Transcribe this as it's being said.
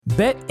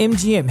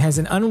BetMGM has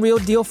an unreal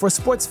deal for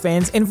sports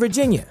fans in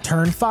Virginia.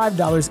 Turn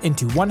 $5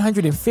 into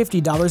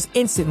 $150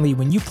 instantly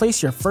when you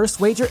place your first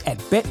wager at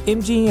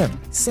BetMGM.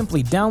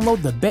 Simply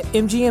download the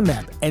BetMGM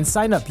app and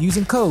sign up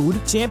using code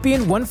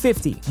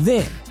Champion150.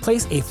 Then,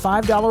 place a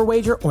 $5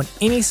 wager on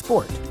any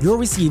sport. You'll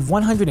receive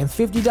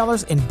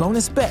 $150 in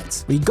bonus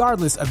bets,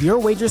 regardless of your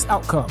wager's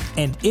outcome.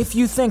 And if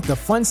you think the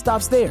fun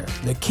stops there,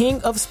 the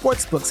King of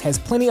Sportsbooks has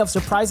plenty of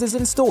surprises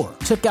in store.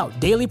 Check out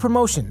daily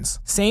promotions,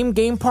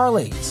 same-game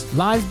parlays,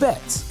 live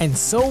bets, and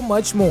so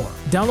much more.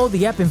 Download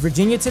the app in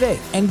Virginia today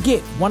and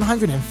get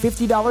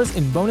 $150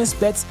 in bonus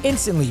bets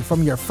instantly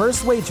from your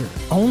first wager.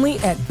 Only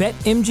at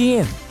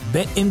BetMGM.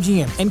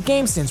 BetMGM and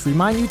GameSense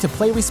remind you to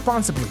play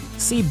responsibly.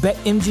 See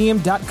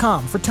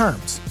BetMGM.com for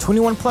terms.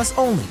 21 plus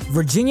only.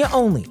 Virginia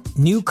only.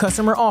 New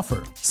customer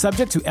offer.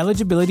 Subject to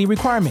eligibility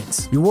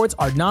requirements. Rewards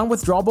are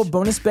non-withdrawable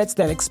bonus bets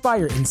that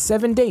expire in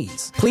 7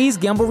 days. Please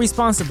gamble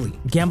responsibly.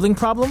 Gambling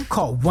problem?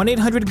 Call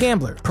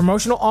 1-800-GAMBLER.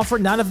 Promotional offer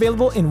not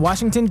available in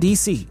Washington,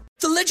 D.C.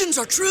 The legends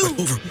are true.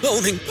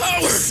 Overwhelming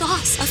power! The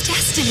sauce of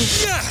destiny.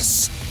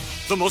 Yes!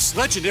 The most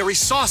legendary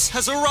sauce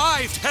has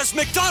arrived as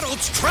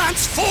McDonald's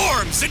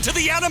transforms into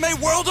the anime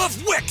world of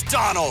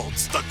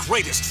WickDonald's. The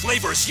greatest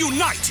flavors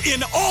unite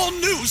in all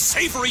new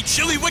savory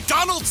chili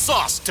McDonald's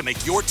sauce to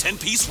make your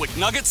 10-piece Wick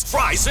Nuggets,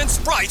 fries, and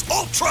Sprite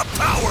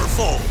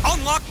ultra-powerful.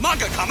 Unlock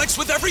manga comics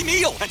with every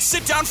meal and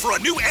sit down for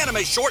a new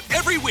anime short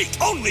every week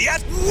only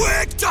at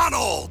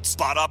WickDonald's.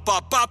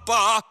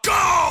 Ba-da-ba-ba-ba,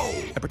 go!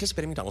 At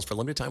participating McDonald's for a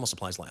limited time while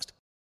supplies last.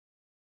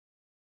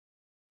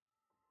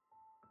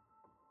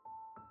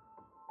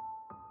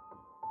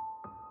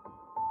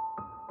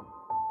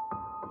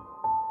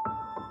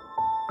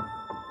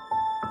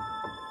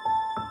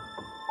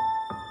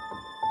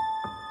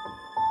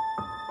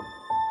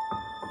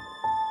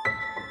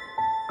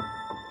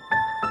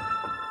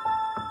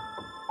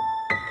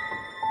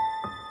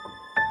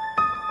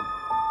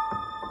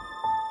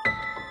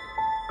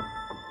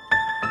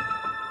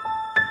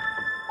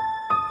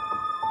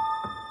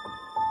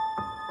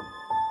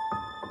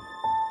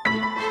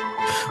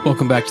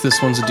 Welcome back to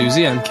This One's a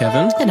Doozy. I'm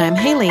Kevin. And I'm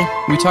Haley.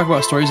 We talk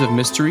about stories of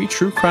mystery,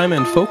 true crime,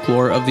 and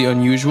folklore of the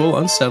unusual,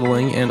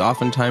 unsettling, and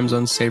oftentimes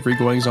unsavory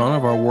goings-on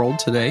of our world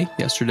today,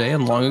 yesterday,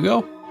 and long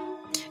ago.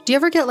 Do you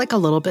ever get like a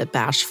little bit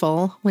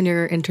bashful when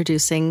you're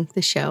introducing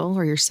the show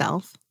or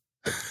yourself?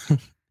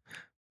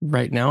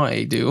 Right now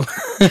I do.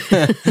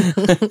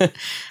 I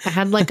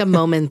had like a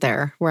moment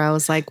there where I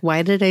was like,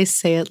 why did I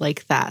say it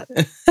like that?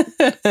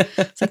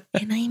 It's like,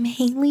 and I'm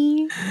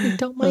Haley.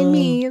 Don't mind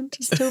me. I'm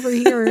just over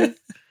here.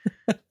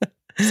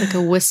 It's like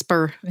a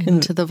whisper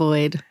into the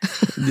void.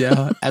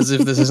 Yeah, as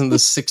if this isn't the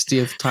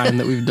 60th time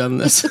that we've done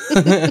this.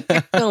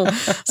 No,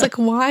 it's like,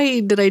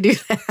 why did I do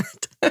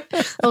that?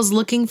 I was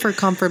looking for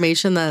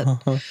confirmation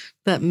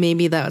that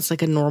maybe that's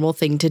like a normal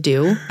thing to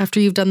do after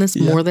you've done this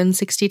more than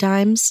 60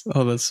 times.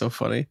 Oh, that's so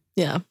funny.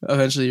 Yeah.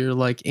 Eventually you're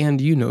like, and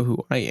you know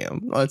who I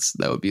am.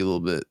 That would be a little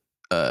bit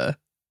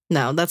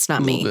no, that's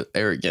not me. A little bit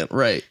arrogant,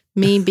 right?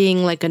 Me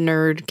being like a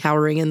nerd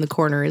cowering in the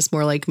corner is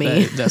more like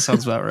me. That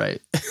sounds about right.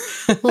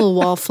 A little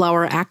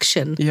wallflower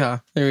action.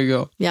 Yeah, there you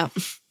go. Yeah.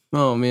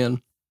 Oh,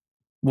 man.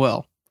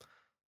 Well,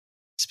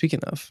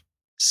 speaking of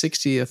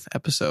 60th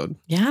episode.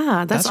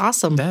 Yeah, that's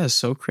awesome. That is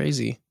so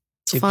crazy.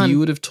 It's fun. You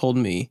would have told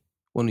me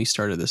when we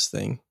started this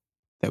thing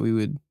that we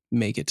would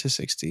make it to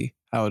 60,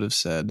 I would have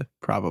said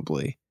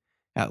probably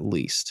at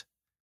least.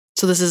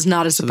 So this is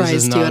not a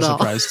surprise to you at all.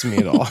 This is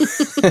not a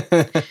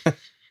surprise to me at all.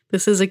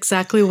 This is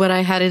exactly what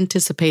I had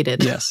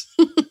anticipated. Yes.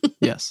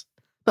 Yes.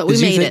 But we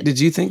made it. Did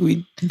you think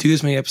we'd do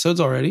this many episodes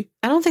already?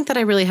 I don't think that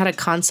I really had a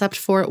concept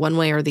for it one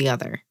way or the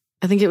other.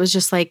 I think it was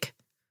just like,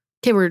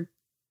 okay, we're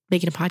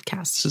making a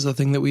podcast. This is a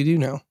thing that we do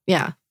now.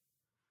 Yeah.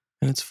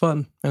 And it's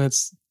fun. And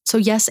it's... So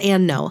yes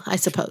and no, I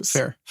suppose.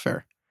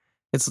 Fair.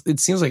 It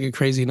seems like a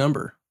crazy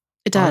number.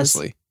 It does.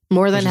 Honestly.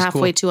 More than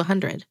halfway to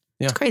 100.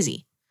 Yeah. It's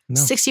crazy. No.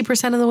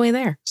 60% of the way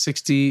there.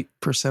 60%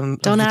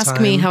 of Don't the ask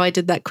time. me how I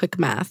did that quick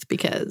math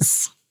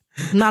because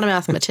I'm not a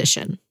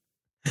mathematician.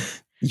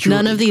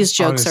 None of these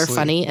jokes are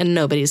funny and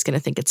nobody's going to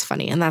think it's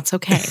funny, and that's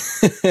okay.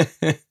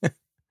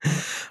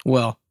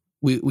 Well,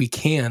 we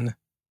can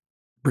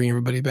bring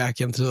everybody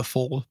back into the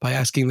fold by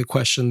asking the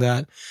question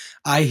that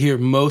I hear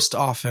most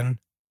often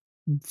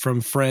from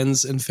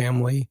friends and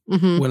family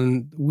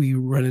when we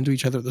run into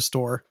each other at the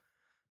store.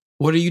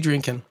 What are you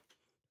drinking?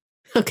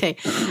 Okay.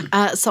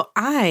 So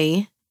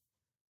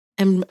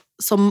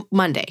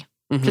Monday,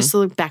 just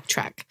to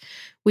backtrack,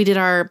 we did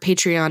our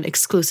Patreon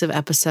exclusive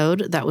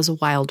episode. That was a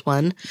wild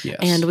one. Yes.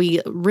 And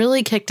we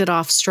really kicked it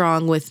off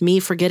strong with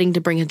me forgetting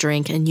to bring a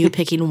drink and you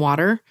picking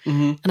water.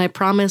 And I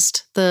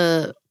promised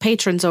the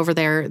patrons over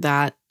there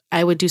that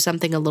I would do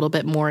something a little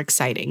bit more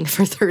exciting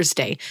for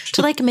Thursday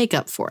to like make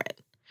up for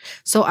it.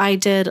 So I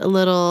did a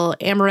little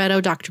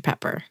Amaretto Dr.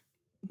 Pepper.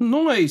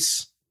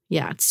 Nice.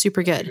 Yeah, it's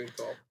super good.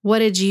 What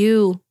did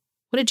you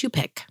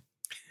pick?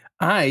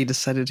 I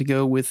decided to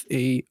go with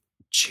a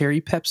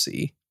cherry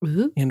Pepsi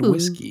Ooh. and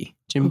whiskey,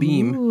 Jim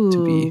Beam,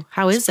 to be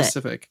How is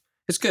specific.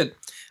 It's good.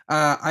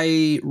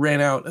 I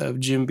ran out of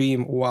Jim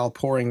Beam while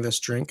pouring this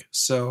drink,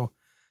 so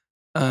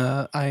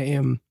I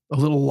am a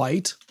little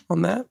light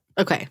on that.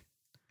 Okay.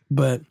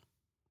 But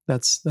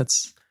it's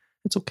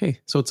okay.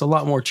 So it's a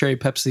lot more cherry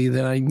Pepsi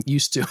than I'm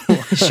used to.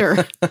 Sure.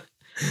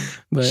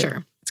 But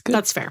sure. it's good.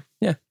 That's fair.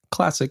 Yeah.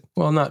 Classic.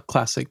 Well, not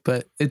classic,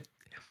 but it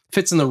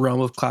fits in the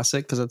realm of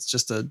classic because it's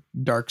just a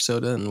dark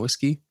soda and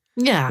whiskey.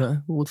 Yeah.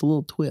 With a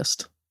little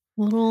twist.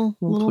 Little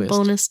twist.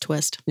 bonus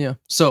twist. Yeah.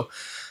 So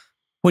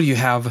what do you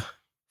have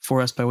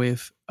for us by way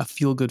of a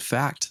feel-good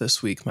fact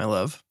this week, my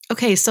love?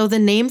 Okay, so the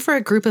name for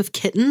a group of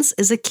kittens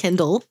is a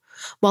Kindle,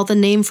 while the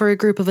name for a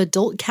group of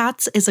adult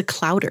cats is a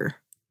Clowder.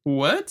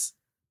 What?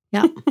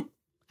 Yeah.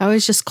 I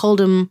always just called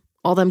them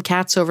all them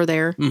cats over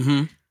there.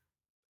 Mm-hmm.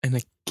 And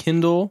a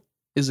Kindle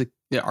is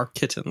are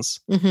kittens.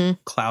 Mm-hmm.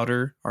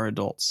 Clowder are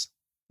adults.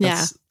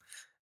 Yeah.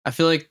 I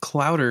feel like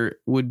Clowder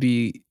would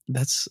be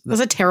that's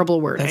a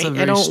terrible word. That's a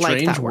very I don't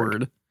strange like that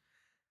word.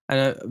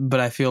 But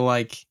I feel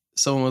like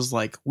someone was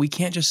like, we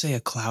can't just say a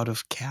cloud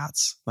of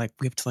cats. Like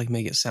we have to like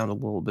make it sound a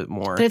little bit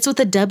more. But it's with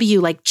a W,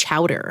 like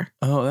chowder.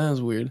 Oh, that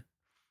is weird.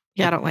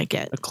 Yeah, I don't like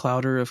it. A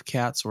clowder of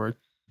cats or a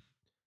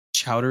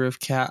chowder of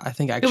cat. I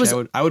think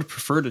actually I would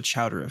prefer to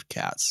chowder of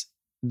cats,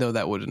 though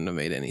that wouldn't have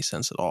made any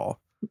sense at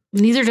all.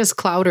 Neither does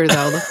Clowder,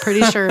 though.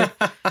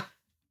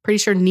 Pretty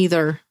sure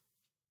neither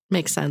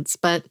makes sense.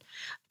 But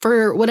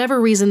for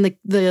whatever reason,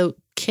 the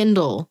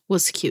Kindle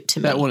was cute to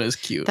me. That one is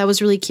cute. That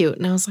was really cute.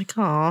 And I was like,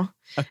 aw.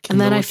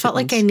 And then I felt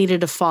like I needed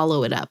to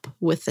follow it up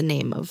with the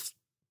name of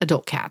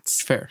adult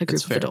cats. Fair. A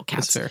group of adult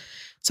cats. That's fair.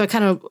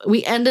 So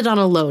we ended on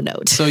a low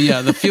note. So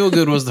yeah, the feel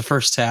good was the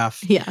first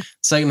half. Yeah.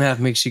 Second half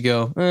makes you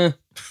go,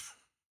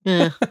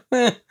 Yeah.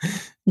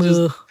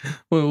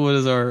 What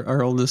is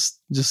our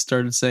oldest just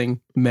started saying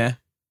meh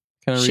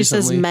kind of She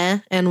recently. says meh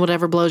and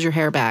whatever blows your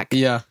hair back.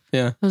 Yeah.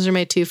 Those are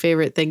my two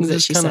favorite things that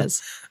she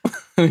says.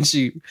 when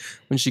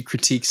she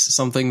critiques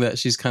something that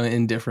she's kind of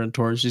indifferent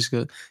towards, she's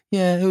goes,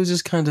 yeah, it was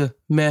just kind of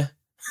meh.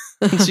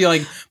 And she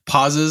like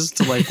pauses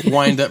to like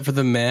wind up for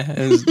the meh.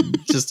 And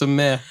it's just a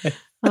meh.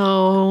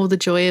 Oh, the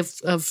joy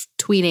of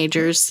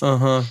teenagers.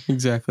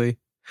 Exactly.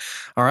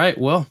 All right.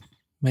 Well,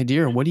 my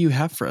dear, what do you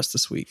have for us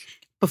this week?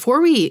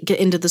 Before we get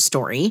into the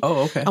story,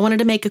 okay. I wanted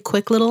to make a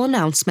quick little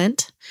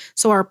announcement.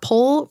 So our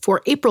poll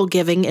for April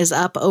giving is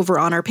up over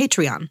on our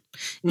Patreon.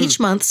 Each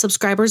month,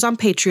 subscribers on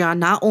Patreon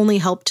not only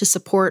help to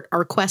support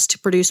our quest to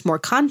produce more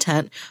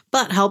content,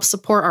 but help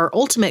support our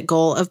ultimate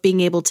goal of being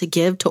able to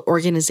give to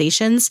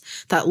organizations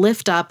that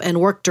lift up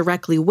and work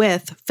directly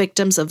with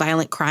victims of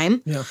violent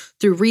crime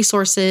through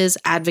resources,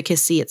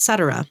 advocacy,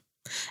 etc.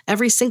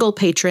 Every single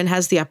patron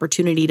has the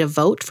opportunity to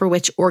vote for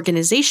which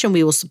organization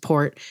we will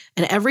support,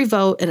 and every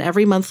vote and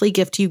every monthly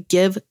gift you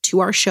give to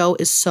our show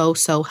is so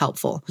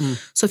helpful.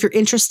 So if you're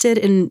interested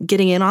in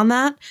getting in on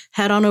that,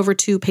 head on over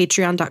to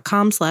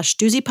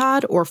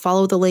patreon.com/doozypod or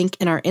follow the link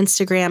in our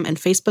Instagram and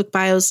Facebook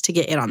bios to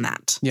get in on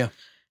that. Yeah.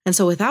 And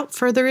so without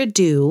further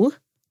ado,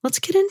 let's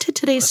get into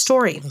today's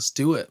story. Let's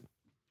do it.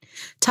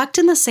 Tucked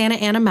in the Santa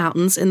Ana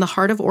Mountains in the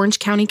heart of Orange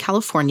County,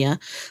 California,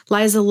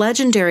 lies a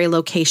legendary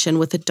location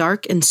with a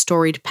dark and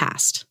storied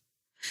past.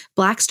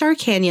 Black Star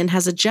Canyon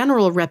has a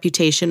general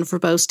reputation for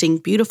boasting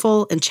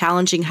beautiful and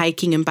challenging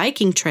hiking and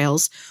biking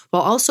trails,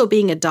 while also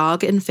being a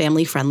dog and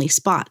family-friendly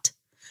spot.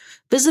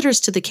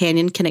 Visitors to the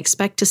canyon can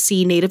expect to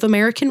see Native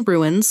American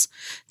ruins,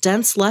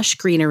 dense lush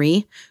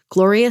greenery,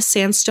 glorious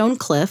sandstone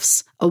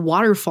cliffs, a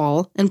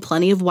waterfall, and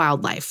plenty of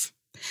wildlife.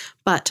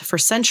 But for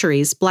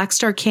centuries, Black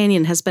Star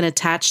Canyon has been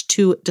attached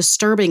to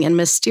disturbing and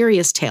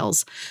mysterious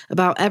tales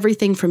about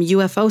everything from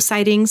UFO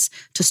sightings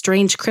to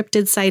strange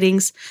cryptid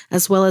sightings,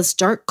 as well as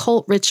dark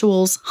cult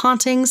rituals,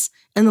 hauntings,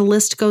 and the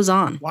list goes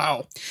on.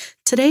 Wow.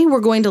 Today, we're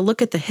going to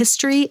look at the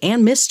history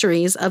and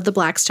mysteries of the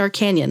Black Star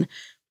Canyon,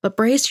 but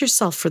brace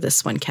yourself for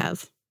this one,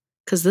 Kev,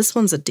 because this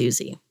one's a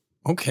doozy.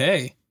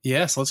 Okay.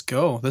 Yes, let's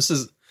go.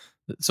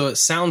 So it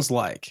sounds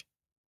like,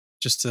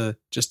 just to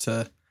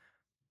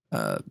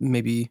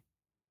maybe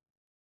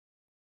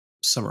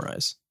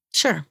summarize.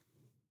 Sure.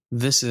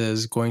 This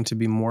is going to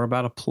be more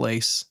about a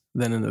place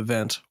than an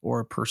event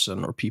or a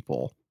person or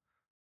people.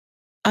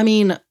 I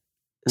mean,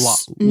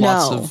 Lots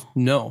of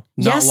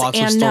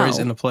stories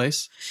in a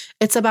place.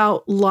 It's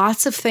about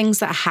lots of things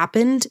that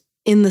happened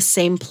in the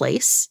same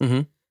place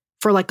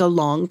for like a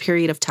long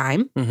period of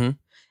time.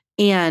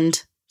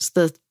 And it's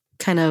the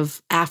kind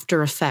of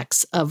after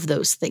effects of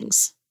those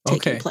things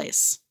taking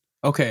place.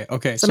 Okay.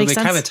 So they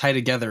kind of tie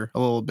together a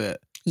little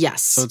bit.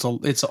 Yes. So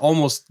it's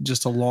almost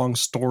just a long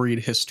storied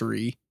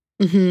history.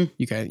 You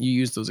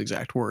use those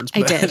exact words.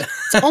 I did.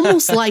 It's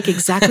almost like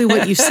exactly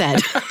what you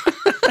said.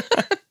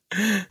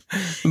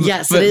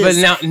 Yes, it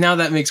is. But now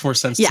that makes more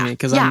sense to me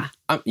because I'm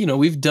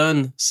we've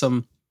done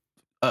some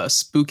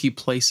spooky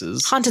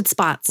places, haunted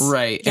spots,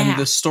 right? Yeah. And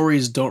the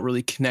stories don't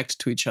really connect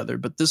to each other,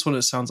 but this one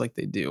it sounds like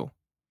they do.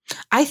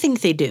 I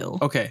think they do.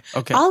 Okay.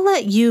 I'll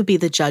let you be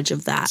the judge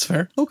of that. That's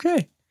fair.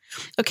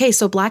 Okay,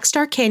 so Black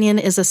Star Canyon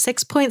is a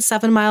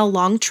 6.7 mile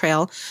long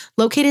trail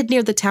located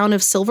near the town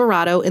of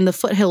Silverado in the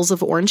foothills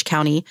of Orange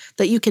County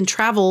that you can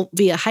travel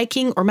via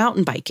hiking or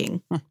mountain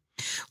biking.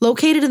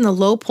 Located in the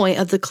low point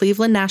of the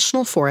Cleveland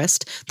National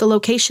Forest, the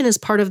location is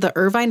part of the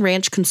Irvine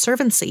Ranch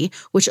Conservancy,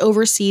 which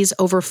oversees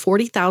over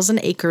 40,000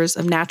 acres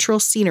of natural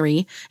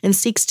scenery and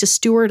seeks to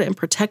steward and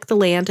protect the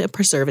land and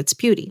preserve its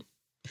beauty.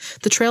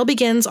 The trail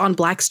begins on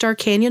Black Star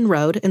Canyon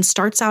Road and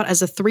starts out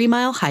as a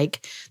 3-mile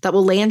hike that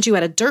will land you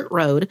at a dirt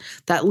road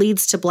that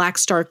leads to Black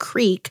Star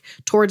Creek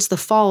towards the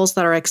falls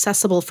that are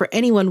accessible for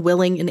anyone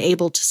willing and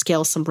able to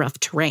scale some rough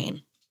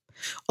terrain.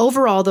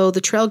 Overall, though,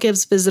 the trail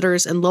gives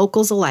visitors and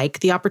locals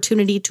alike the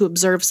opportunity to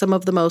observe some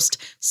of the most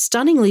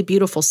stunningly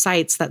beautiful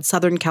sights that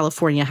Southern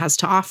California has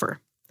to offer.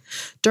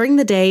 During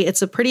the day,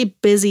 it's a pretty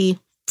busy,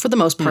 for the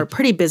most part,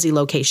 pretty busy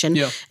location,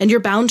 and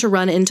you're bound to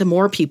run into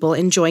more people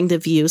enjoying the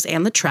views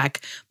and the trek,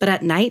 but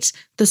at night,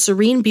 the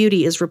serene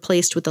beauty is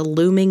replaced with a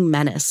looming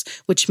menace,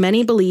 which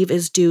many believe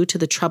is due to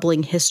the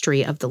troubling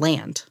history of the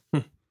land.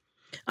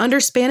 Under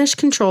Spanish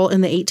control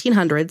in the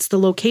 1800s, the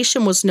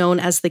location was known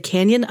as the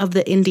Canyon of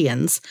the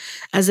Indians,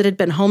 as it had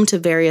been home to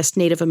various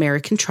Native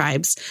American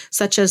tribes,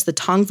 such as the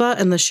Tongva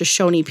and the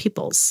Shoshone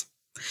peoples.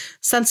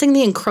 Sensing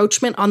the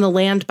encroachment on the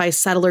land by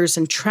settlers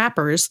and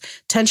trappers,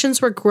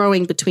 tensions were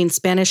growing between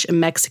Spanish and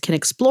Mexican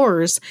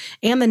explorers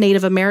and the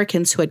Native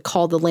Americans who had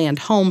called the land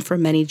home for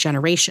many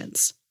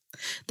generations.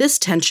 This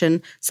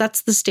tension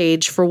sets the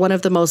stage for one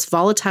of the most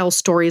volatile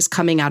stories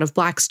coming out of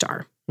Black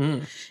Star.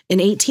 In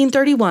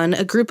 1831,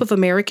 a group of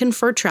American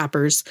fur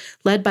trappers,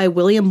 led by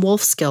William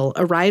Wolfskill,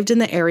 arrived in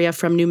the area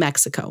from New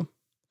Mexico.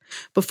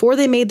 Before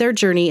they made their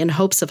journey in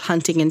hopes of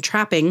hunting and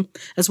trapping,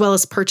 as well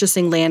as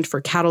purchasing land for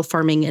cattle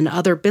farming and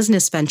other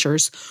business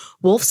ventures,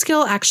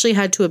 Wolfskill actually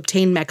had to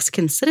obtain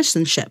Mexican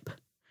citizenship,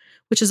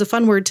 which is a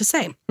fun word to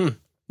say,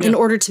 in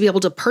order to be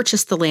able to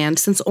purchase the land,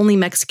 since only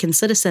Mexican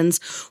citizens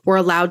were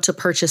allowed to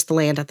purchase the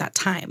land at that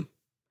time.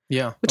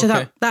 Yeah. Which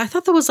I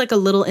thought that was like a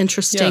little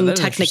interesting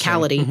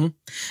technicality. Interesting.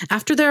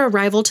 After their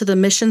arrival to the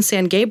Mission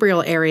San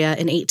Gabriel area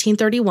in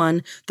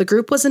 1831, the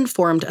group was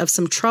informed of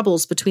some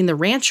troubles between the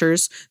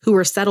ranchers who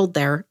were settled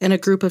there and a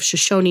group of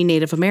Shoshone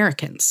Native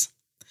Americans.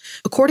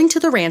 According to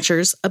the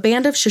ranchers, a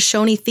band of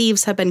Shoshone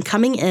thieves had been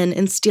coming in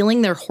and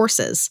stealing their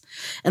horses,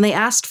 and they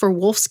asked for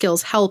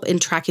Wolfskill's help in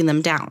tracking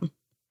them down.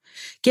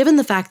 Given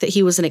the fact that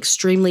he was an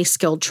extremely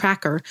skilled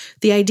tracker,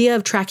 the idea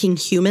of tracking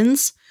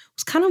humans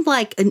was kind of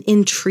like an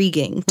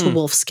intriguing to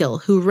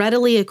Wolfskill, who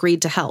readily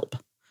agreed to help.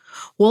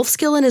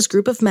 Wolfskill and his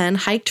group of men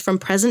hiked from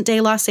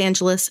present-day Los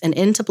Angeles and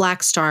into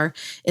Black Star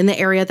in the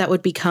area that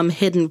would become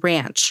Hidden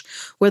Ranch,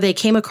 where they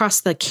came across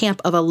the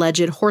camp of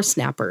alleged horse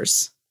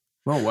snappers.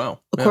 Oh, wow.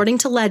 According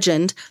to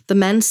legend, the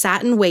men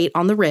sat in wait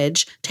on the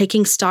ridge,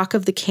 taking stock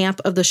of the camp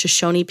of the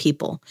Shoshone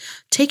people,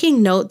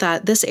 taking note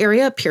that this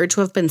area appeared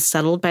to have been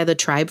settled by the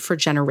tribe for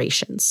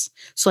generations.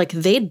 So, like,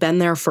 they'd been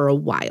there for a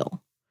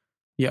while.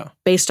 Yeah.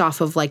 Based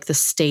off of like the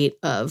state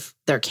of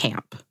their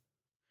camp.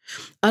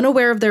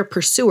 Unaware of their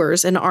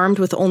pursuers and armed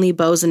with only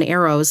bows and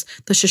arrows,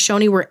 the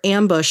Shoshone were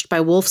ambushed by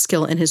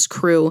Wolfskill and his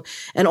crew,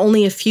 and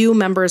only a few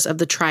members of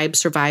the tribe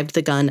survived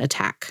the gun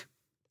attack.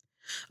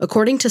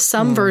 According to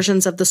some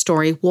versions of the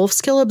story,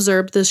 Wolfskill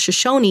observed the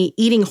Shoshone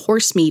eating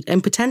horse meat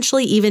and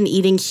potentially even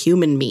eating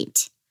human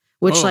meat,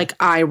 which like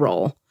eye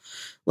roll.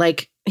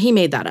 Like, he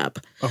made that up.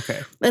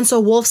 Okay. And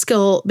so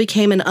Wolfskill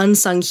became an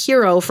unsung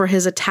hero for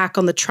his attack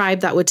on the tribe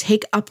that would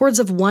take upwards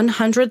of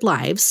 100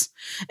 lives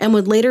and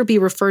would later be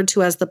referred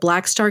to as the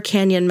Black Star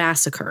Canyon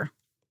Massacre.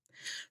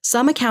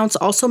 Some accounts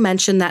also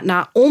mention that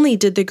not only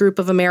did the group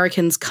of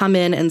Americans come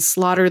in and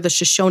slaughter the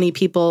Shoshone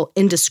people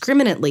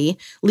indiscriminately,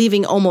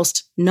 leaving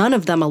almost none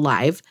of them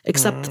alive,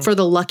 except for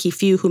the lucky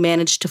few who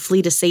managed to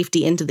flee to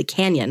safety into the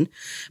canyon,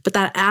 but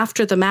that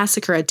after the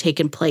massacre had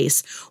taken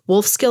place,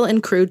 Wolfskill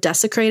and crew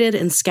desecrated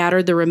and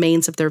scattered the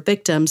remains of their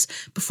victims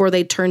before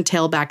they turned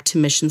tail back to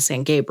Mission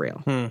San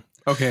Gabriel.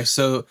 Okay,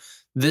 so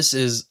this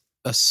is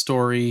a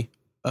story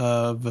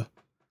of... A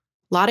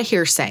lot of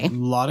hearsay.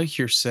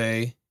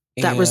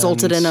 That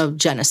resulted in a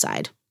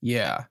genocide.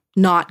 Yeah.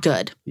 Not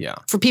good. Yeah.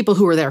 For people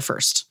who were there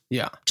first.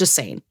 Yeah. Just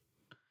saying.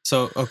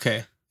 So,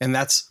 okay. And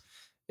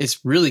it's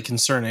really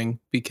concerning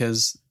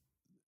because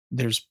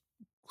there's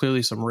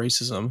clearly some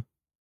racism.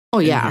 Oh,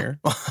 yeah. Here.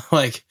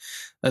 Like,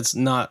 that's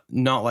not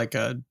like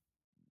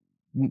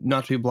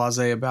not to be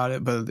blasé about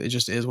it, but it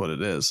just is what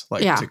it is.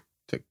 Like,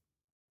 to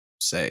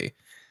say,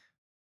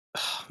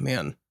 oh,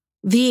 man.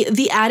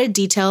 The added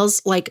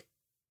details, like,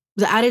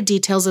 the added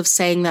details of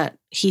saying that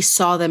he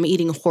saw them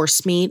eating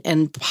horse meat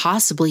and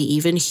possibly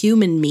even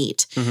human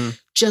meat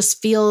just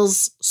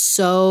feels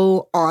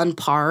so on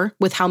par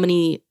with how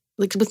many,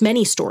 like with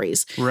many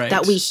stories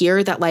that we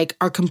hear that like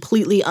are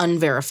completely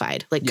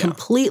unverified, like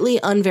completely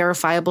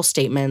unverifiable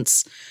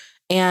statements.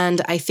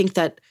 And I think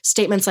that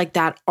statements like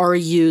that are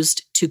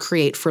used to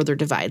create further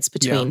divides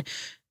between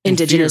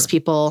indigenous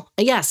people.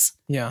 Yes.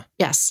 Yeah.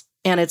 Yes.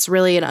 And it's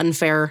really an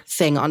unfair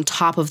thing on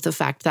top of the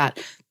fact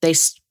that they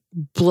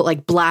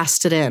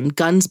blasted in,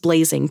 guns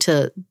blazing,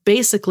 to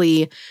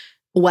basically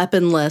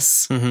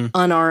weaponless,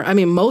 unarmed. I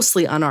mean,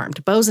 mostly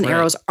unarmed. Bows and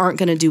arrows aren't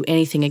going to do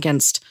anything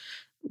against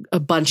a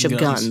bunch of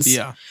guns.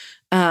 Yeah.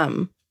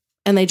 And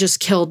they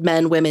just killed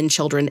men, women,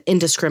 children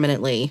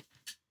indiscriminately.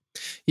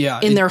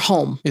 in their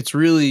home. It's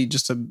really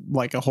just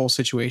a whole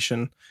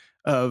situation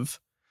of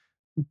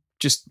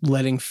just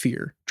letting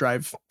fear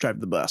drive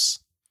the bus,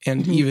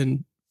 and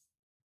even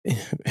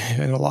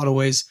in a lot of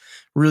ways,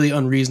 really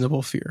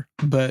unreasonable fear.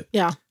 But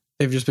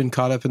they've just been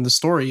caught up in the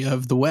story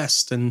of the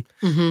West and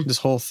this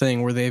whole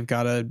thing where they've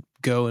got to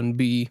go and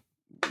be,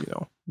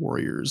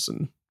 warriors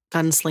and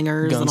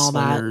gunslingers and all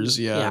that.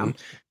 Yeah.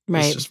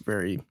 Right. It's just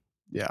very,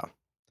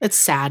 It's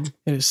sad.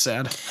 It is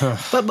sad.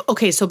 But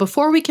okay, so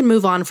before we can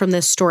move on from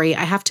this story,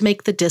 I have to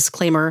make the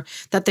disclaimer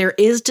that there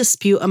is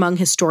dispute among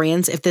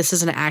historians if this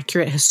is an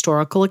accurate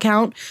historical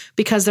account,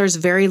 because there's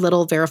very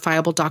little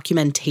verifiable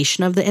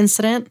documentation of the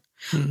incident.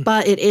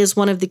 But it is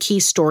one of the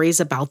key stories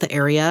about the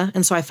area,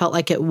 and so I felt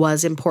like it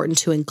was important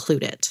to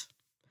include it.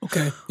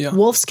 Okay, yeah.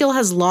 Wolfskill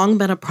has long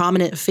been a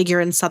prominent figure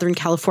in Southern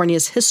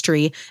California's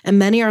history, and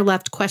many are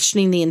left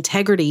questioning the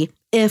integrity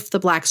if the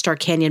Black Star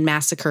Canyon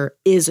massacre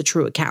is a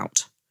true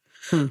account.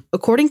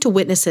 According to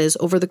witnesses,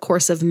 over the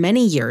course of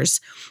many years,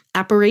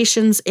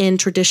 apparitions in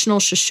traditional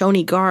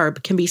Shoshone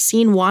garb can be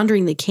seen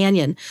wandering the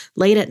canyon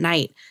late at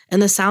night,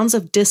 and the sounds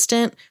of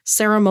distant,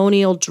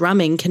 ceremonial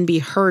drumming can be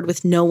heard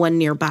with no one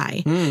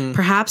nearby,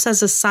 perhaps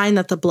as a sign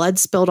that the blood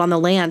spilled on the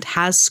land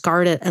has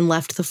scarred it and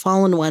left the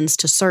fallen ones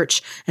to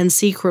search and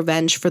seek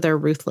revenge for their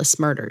ruthless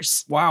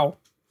murders. Wow.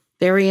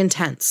 Very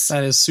intense.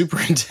 That is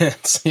super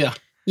intense. Yeah.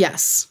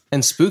 Yes.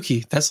 And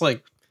spooky. That's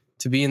like,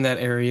 to be in that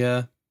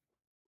area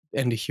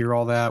and to hear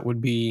all that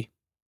would be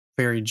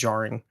very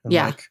jarring. And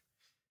like,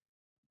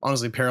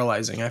 honestly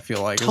paralyzing, I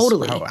feel like.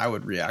 Totally. Is how I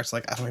would react.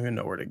 Like, I don't even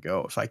know where to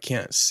go if I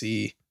can't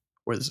see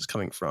where this is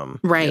coming from.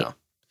 Right. Yeah.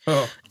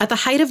 Oh. At the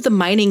height of the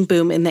mining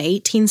boom in the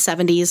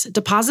 1870s,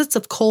 deposits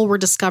of coal were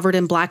discovered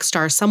in Black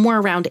Star somewhere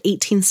around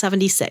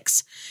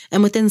 1876.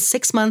 And within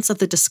 6 months of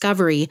the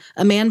discovery,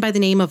 a man by the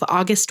name of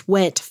August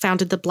Witt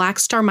founded the Black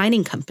Star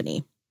Mining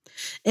Company.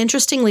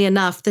 Interestingly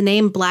enough, the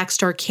name Black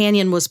Star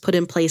Canyon was put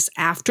in place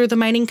after the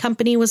mining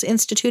company was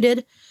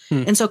instituted.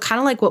 And so kind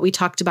of like what we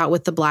talked about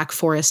with the Black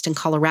Forest in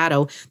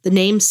Colorado, the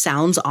name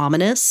sounds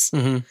ominous,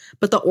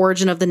 but the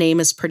origin of the name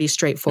is pretty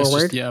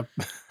straightforward.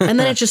 And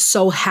then it just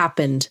so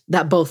happened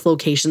that both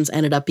locations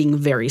ended up being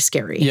very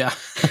scary. Yeah.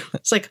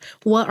 It's like,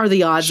 what are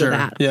the odds of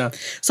that? Yeah.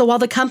 So while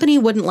the company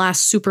wouldn't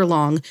last super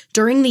long,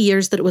 during the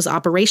years that it was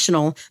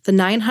operational, the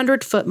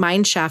 900-foot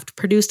mine shaft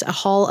produced a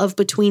haul of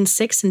between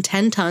 6 and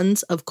 10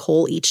 tons of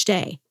coal each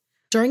day.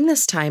 During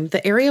this time,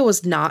 the area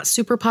was not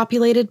super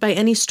populated by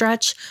any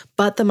stretch,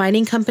 but the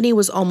mining company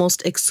was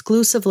almost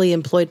exclusively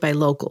employed by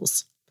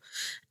locals.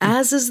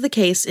 As is the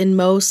case in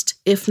most,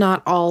 if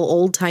not all,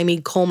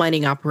 old-timey coal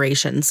mining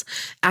operations,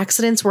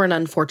 accidents were an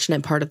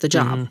unfortunate part of the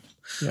job.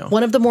 Yeah.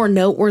 One of the more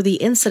noteworthy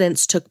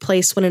incidents took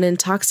place when an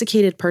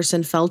intoxicated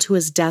person fell to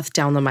his death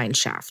down the mine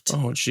shaft.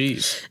 Oh,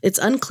 geez. It's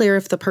unclear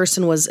if the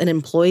person was an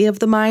employee of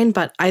the mine,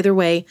 but either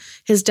way,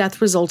 his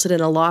death resulted in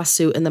a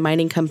lawsuit and the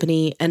mining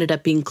company ended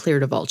up being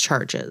cleared of all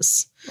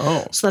charges.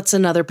 Oh. So that's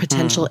another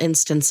potential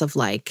instance of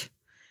like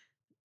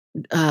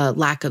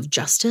lack of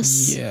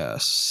justice.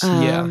 Yes.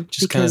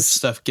 Just kind of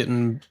stuff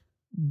getting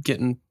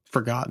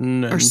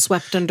forgotten or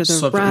swept under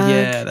the rug.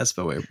 Yeah, that's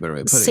the way better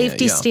way of putting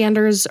Safety it. Yeah.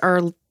 standards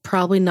are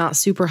probably not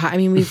super high. I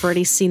mean, we've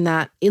already seen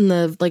that in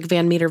the like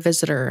Van Meter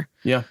Visitor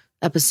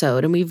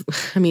episode. And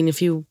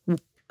if you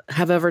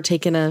have ever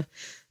taken a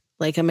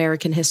like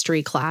American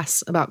history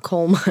class about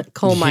coal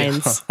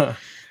mines,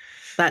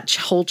 that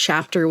whole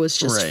chapter was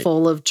just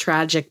full of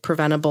tragic,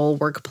 preventable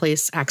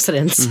workplace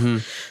accidents,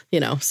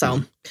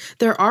 so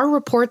there are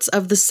reports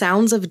of the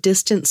sounds of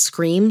distant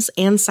screams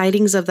and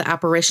sightings of the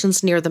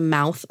apparitions near the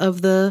mouth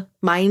of the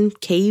mine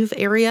cave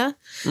area,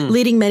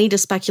 leading many to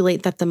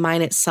speculate that the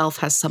mine itself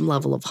has some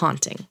level of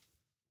haunting.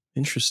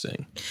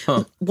 Interesting.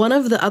 Huh. One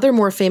of the other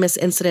more famous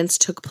incidents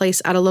took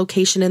place at a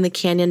location in the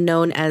canyon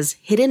known as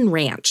Hidden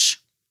Ranch.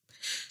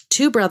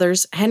 Two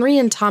brothers, Henry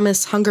and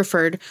Thomas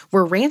Hungerford,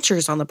 were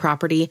ranchers on the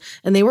property,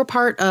 and they were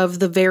part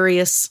of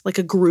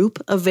a group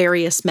of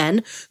various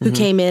men who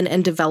came in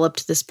and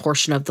developed this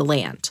portion of the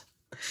land.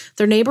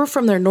 Their neighbor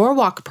from their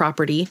Norwalk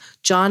property,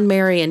 John,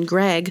 Mary, and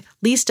Greg,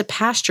 leased a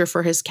pasture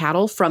for his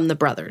cattle from the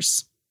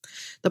brothers.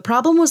 The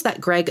problem was that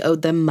Greg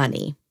owed them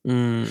money.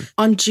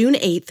 On June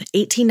 8th,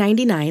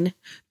 1899,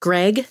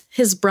 Greg,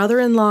 his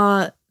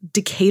brother-in-law,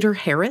 Decatur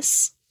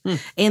Harris,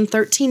 and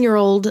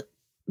 13-year-old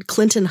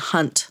Clinton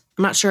Hunt,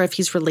 I'm not sure if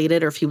he's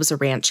related or if he was a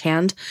ranch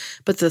hand,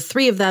 but the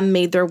three of them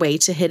made their way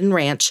to Hidden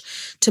Ranch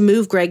to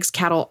move Greg's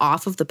cattle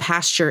off of the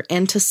pasture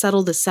and to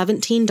settle the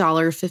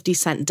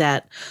 $17.50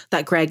 debt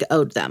that Greg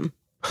owed them.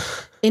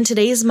 In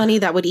today's money,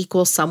 that would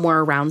equal somewhere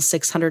around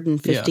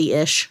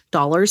 $650-ish.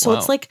 So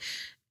it's like,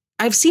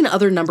 I've seen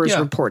other numbers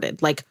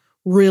reported, like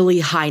really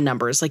high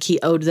numbers. Like he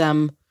owed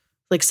them,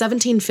 like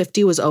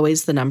 $1,750 was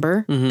always the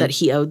number that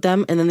he owed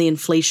them. And then the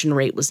inflation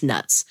rate was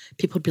nuts.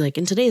 People would be like,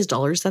 in today's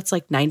dollars, that's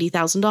like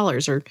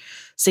 $90,000 or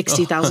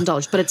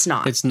 $60,000, but it's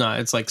not. It's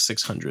not. It's like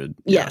 600.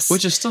 Yes.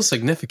 Which is still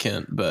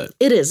significant, but.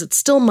 It is. It's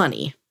still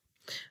money.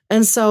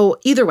 And so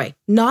either way,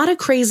 not a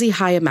crazy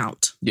high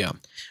amount. Yeah.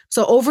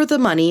 So over the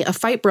money, a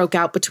fight broke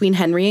out between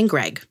Henry and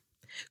Greg.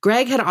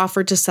 Greg had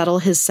offered to settle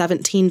his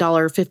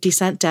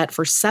 $17.50 debt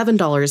for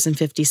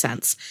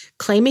 $7.50,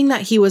 claiming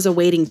that he was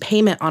awaiting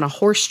payment on a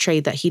horse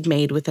trade that he'd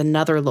made with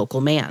another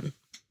local man.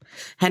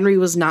 Henry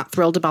was not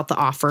thrilled about the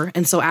offer,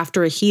 and so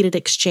after a heated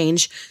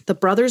exchange, the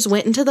brothers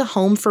went into the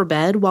home for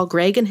bed while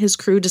Greg and his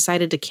crew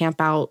decided to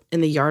camp out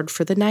in the yard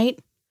for the night.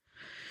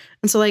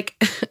 And so,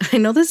 I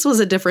know this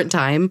was a different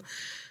time,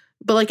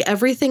 but,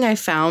 everything I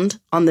found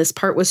on this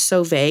part was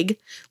so vague.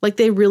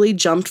 They really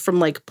jumped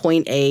from,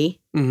 point A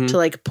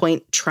to,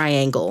 point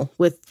triangle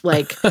with,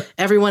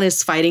 everyone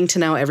is fighting to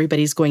now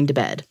everybody's going to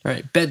bed.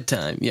 Right.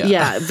 Bedtime. Yeah.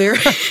 Yeah.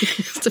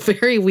 It's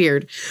very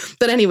weird.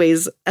 But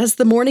anyways, as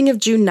the morning of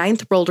June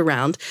 9th rolled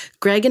around,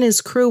 Greg and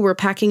his crew were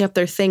packing up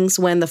their things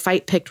when the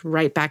fight picked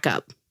right back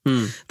up.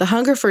 The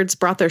Hungerfords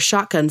brought their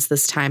shotguns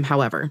this time,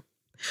 however.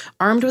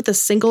 Armed with a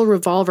single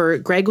revolver,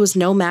 Greg was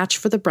no match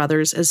for the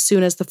brothers as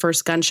soon as the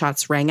first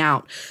gunshots rang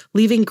out,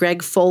 leaving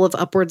Greg full of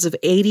upwards of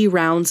 80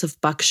 rounds of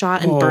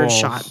buckshot and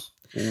birdshot.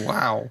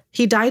 Wow.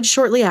 He died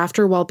shortly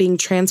after while being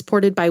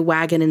transported by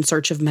wagon in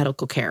search of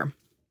medical care.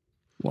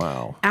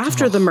 Wow.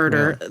 After the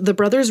murder, the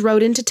brothers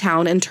rode into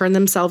town and turned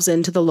themselves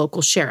in to the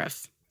local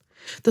sheriff.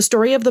 The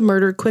story of the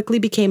murder quickly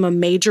became a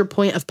major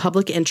point of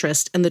public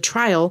interest, and the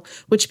trial,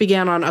 which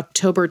began on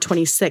October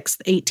 26,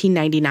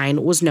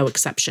 1899, was no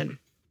exception.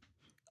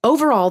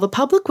 Overall, the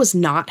public was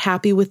not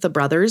happy with the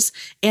brothers,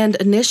 and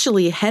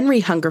initially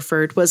Henry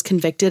Hungerford was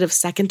convicted of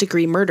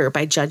second-degree murder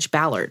by Judge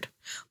Ballard.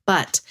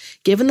 But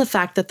given the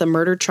fact that the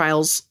murder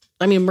trials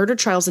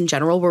in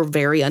general were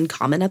very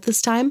uncommon at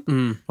this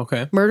time,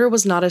 okay. Murder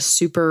was not a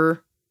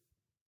super...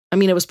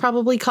 it was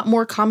probably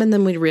more common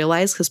than we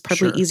realized because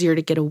probably easier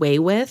to get away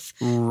with.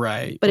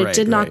 Right. But it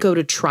did not go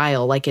to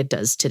trial like it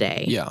does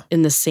today. Yeah. To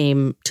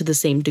the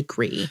same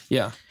degree.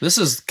 Yeah. This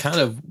is kind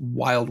of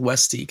Wild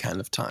Westy kind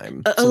of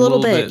time. A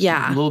little bit,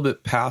 yeah. A little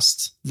bit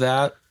past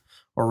that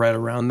or right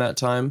around that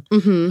time.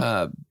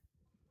 Mm-hmm.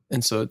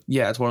 And so,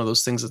 yeah, it's one of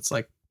those things that's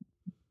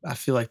I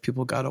feel like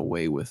people got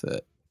away with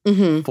it.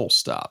 Mm-hmm. Full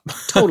stop.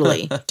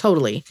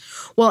 Totally.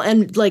 Well,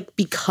 and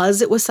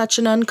because it was such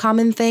an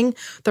uncommon thing,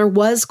 there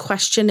was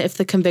question if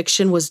the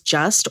conviction was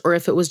just or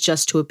if it was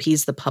just to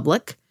appease the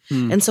public.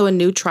 And so a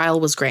new trial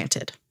was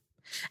granted.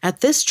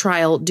 At this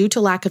trial, due to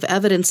lack of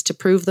evidence to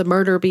prove the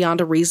murder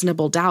beyond a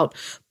reasonable doubt,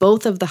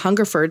 both of the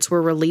Hungerfords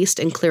were released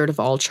and cleared of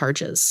all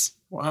charges.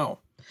 Wow.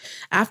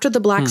 After the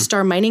Black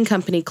Star Mining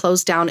Company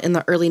closed down in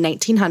the early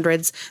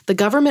 1900s, the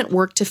government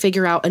worked to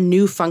figure out a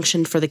new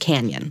function for the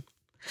canyon.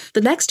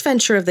 The next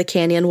venture of the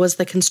canyon was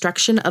the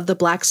construction of the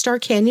Black Star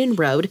Canyon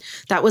Road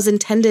that was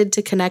intended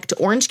to connect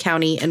Orange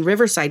County and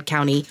Riverside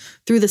County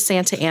through the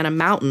Santa Ana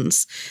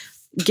Mountains,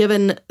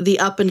 given the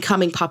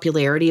up-and-coming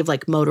popularity of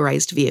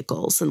motorized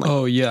vehicles and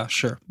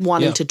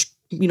wanting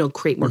to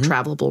create more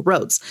travelable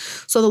roads.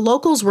 So the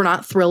locals were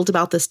not thrilled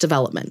about this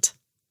development.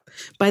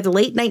 By the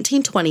late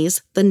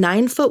 1920s, the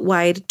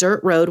 9-foot-wide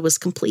dirt road was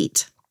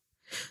complete.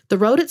 The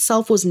road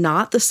itself was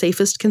not the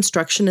safest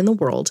construction in the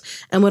world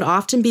and would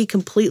often be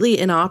completely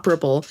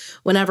inoperable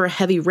whenever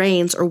heavy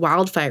rains or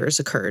wildfires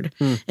occurred.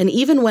 And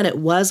even when it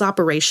was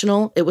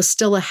operational, it was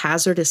still a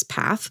hazardous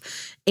path,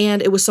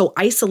 and it was so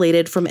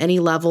isolated from any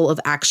level of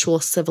actual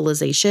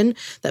civilization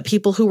that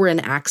people who were in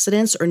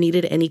accidents or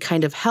needed any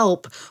kind of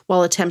help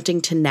while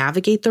attempting to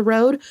navigate the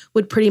road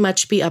would pretty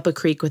much be up a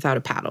creek without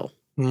a paddle.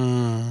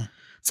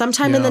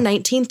 Sometime in the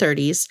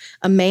 1930s,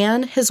 a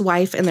man, his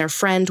wife, and their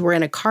friend were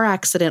in a car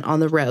accident on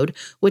the road,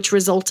 which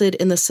resulted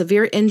in the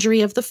severe injury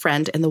of the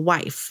friend and the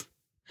wife.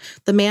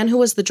 The man who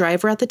was the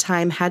driver at the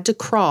time had to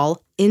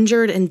crawl,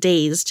 injured and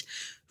dazed,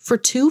 for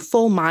 2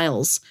 full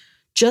miles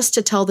just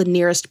to tell the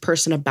nearest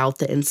person about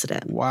the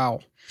incident.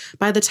 Wow.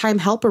 By the time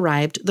help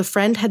arrived, the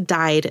friend had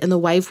died and the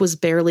wife was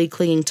barely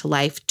clinging to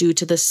life due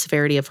to the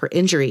severity of her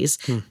injuries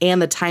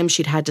and the time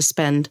she'd had to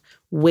spend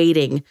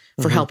waiting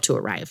for help to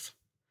arrive.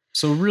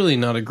 So really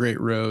not a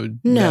great road.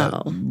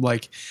 No.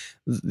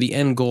 The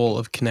end goal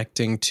of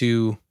connecting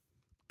to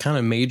kind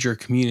of major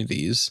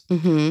communities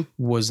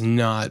was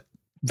not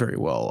very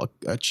well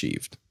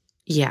achieved.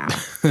 Yeah.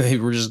 They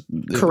were just...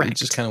 Correct. It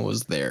just kind of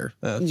was there.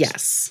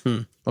 Yes.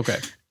 Okay.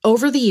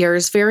 Over the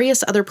years,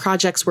 various other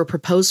projects were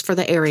proposed for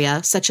the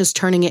area, such as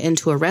turning it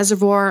into a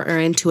reservoir or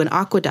into an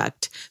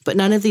aqueduct, but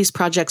none of these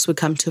projects would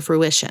come to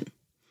fruition.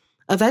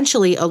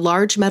 Eventually, a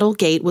large metal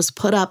gate was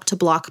put up to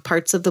block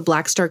parts of the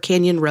Black Star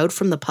Canyon Road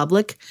from the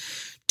public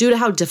due to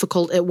how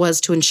difficult it was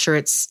to ensure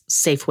its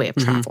safe way of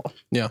travel.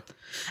 Yeah.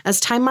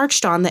 As time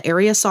marched on, the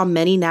area saw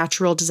many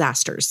natural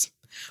disasters.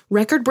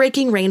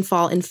 Record-breaking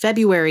rainfall in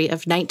February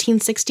of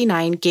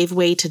 1969 gave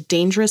way to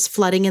dangerous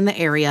flooding in the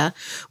area,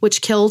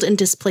 which killed and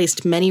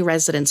displaced many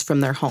residents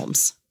from their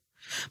homes.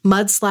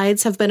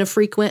 Mudslides have been a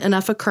frequent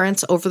enough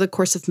occurrence over the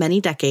course of many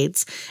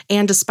decades,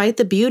 and despite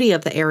the beauty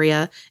of the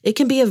area, it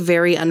can be a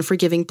very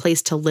unforgiving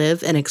place to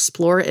live and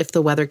explore if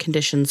the weather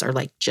conditions are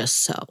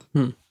just so.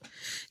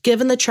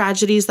 Given the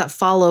tragedies that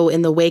follow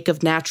in the wake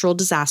of natural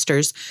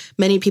disasters,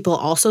 many people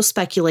also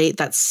speculate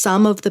that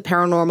some of the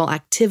paranormal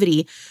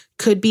activity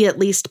could be at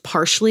least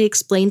partially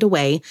explained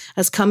away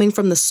as coming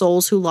from the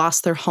souls who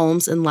lost their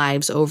homes and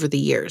lives over the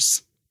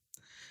years.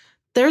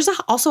 There's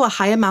also a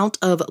high amount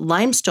of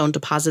limestone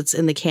deposits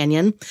in the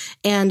canyon,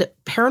 and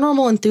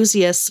paranormal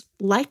enthusiasts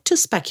like to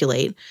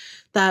speculate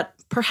that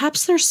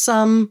perhaps there's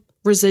some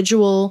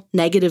residual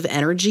negative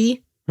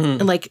energy,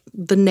 and like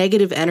the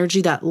negative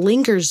energy that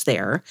lingers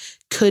there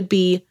could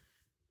be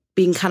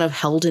being kind of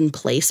held in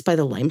place by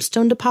the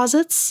limestone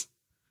deposits.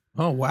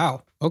 Oh,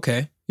 wow.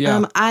 Okay.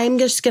 Yeah. I'm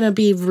just going to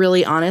be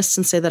really honest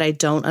and say that I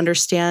don't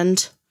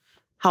understand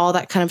how all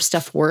that kind of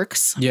stuff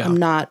works. Yeah. I'm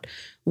not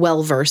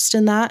well versed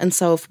in that. And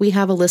so if we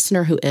have a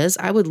listener who is,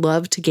 I would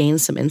love to gain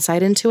some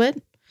insight into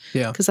it.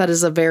 Yeah. Because that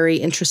is a very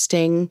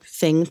interesting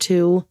thing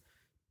to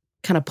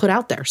kind of put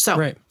out there. So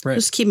right.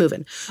 just keep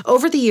moving.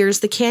 Over the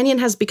years, the canyon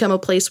has become a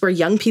place where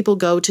young people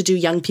go to do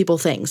young people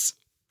things.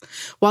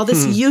 While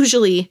this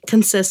usually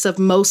consists of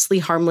mostly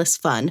harmless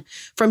fun,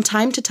 from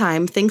time to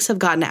time, things have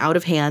gotten out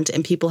of hand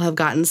and people have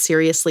gotten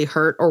seriously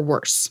hurt or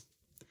worse.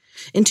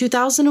 In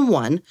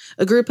 2001,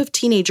 a group of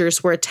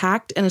teenagers were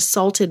attacked and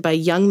assaulted by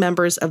young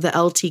members of the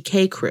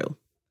LTK crew.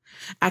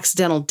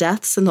 Accidental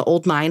deaths in the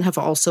old mine have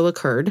also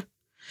occurred.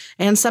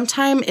 And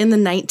sometime in the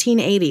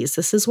 1980s,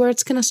 this is where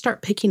it's going to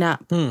start picking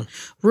up.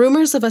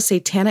 Rumors of a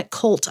satanic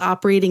cult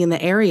operating in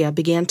the area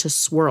began to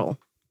swirl.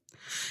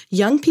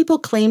 Young people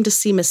claimed to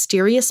see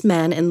mysterious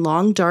men in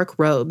long, dark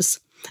robes,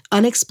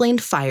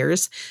 unexplained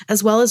fires,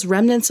 as well as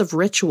remnants of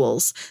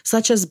rituals,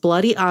 such as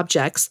bloody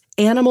objects,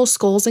 animal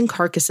skulls and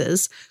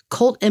carcasses,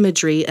 cult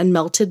imagery, and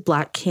melted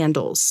black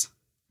candles.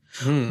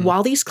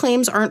 While these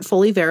claims aren't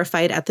fully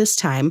verified at this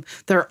time,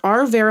 there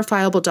are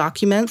verifiable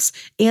documents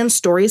and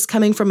stories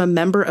coming from a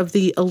member of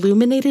the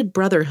Illuminated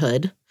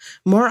Brotherhood,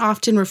 more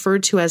often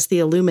referred to as the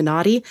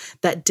Illuminati,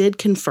 that did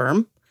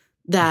confirm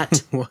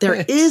that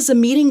there is a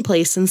meeting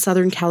place in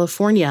Southern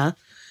California,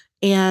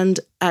 and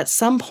at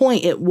some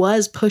point it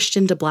was pushed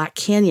into Black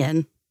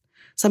Canyon,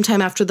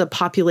 sometime after the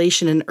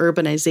population and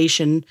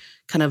urbanization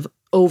kind of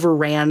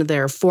overran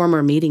their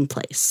former meeting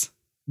place.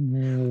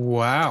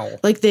 Wow.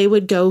 Like they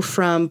would go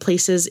from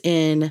places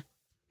in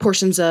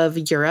portions of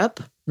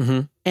Europe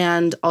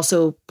and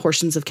also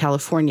portions of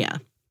California.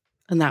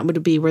 And that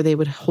would be where they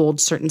would hold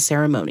certain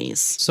ceremonies.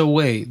 So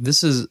wait,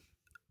 this is,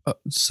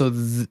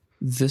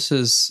 this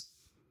is,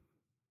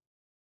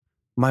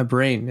 my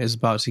brain is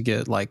about to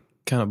get like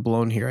kind of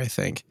blown here, I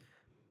think.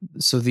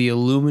 So the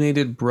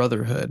Illuminated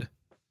Brotherhood,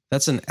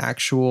 that's an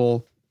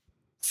actual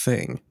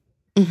thing.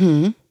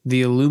 The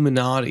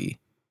Illuminati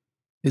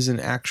is an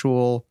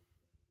actual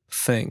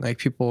thing. Like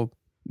people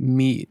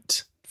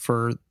meet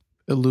for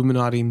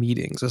Illuminati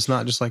meetings. It's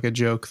not just like a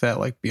joke that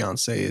like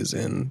Beyonce is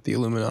in the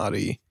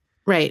Illuminati.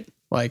 Right.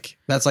 Like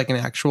that's like an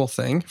actual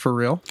thing for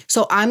real.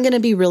 So I'm going to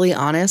be really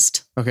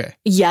honest. Okay.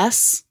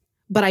 Yes,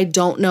 but I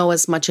don't know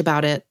as much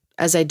about it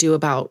as I do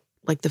about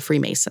like the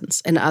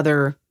Freemasons and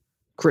other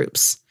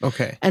groups.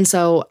 Okay. And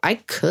so I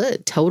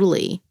could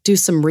totally do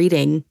some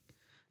reading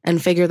and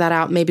figure that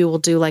out. Maybe we'll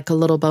do like a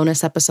little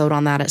bonus episode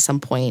on that at some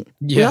point.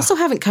 Yeah. We also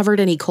haven't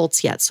covered any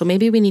cults yet, so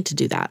maybe we need to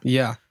do that.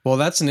 Yeah. Well,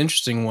 that's an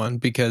interesting one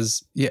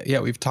because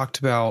we've talked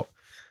about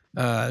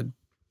it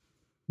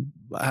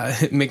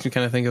makes me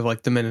kind of think of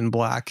like the Men in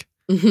Black,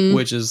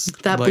 which is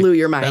that like, blew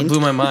your mind. That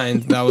blew my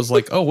mind. That was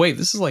like, oh wait,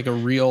 this is like a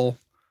real,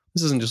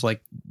 this isn't just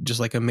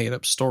like a made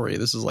up story.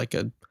 This is like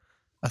a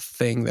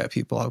thing that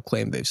people have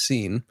claimed they've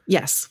seen.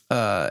 Yes.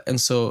 And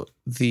so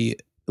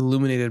the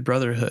Illuminated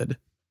Brotherhood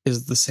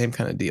is the same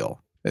kind of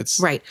deal. It's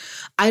right.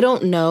 I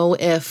don't know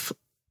if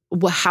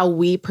how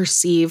we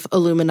perceive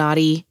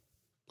Illuminati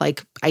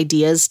like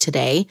ideas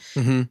today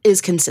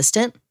is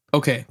consistent.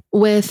 Okay.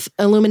 With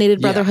Illuminated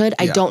Brotherhood.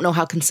 Yeah. I don't know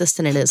how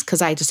consistent it is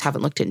because I just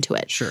haven't looked into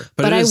it. Sure.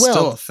 But it is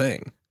still a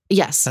thing.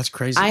 Yes. That's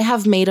crazy. I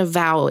have made a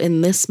vow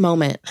in this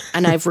moment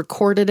and I've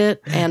recorded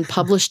it and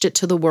published it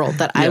to the world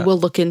that I will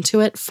look into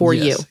it for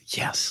you.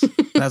 Yes.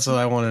 That's what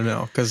I want to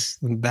know because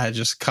that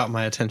just caught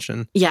my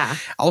attention. Yeah.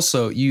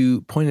 Also,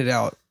 you pointed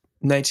out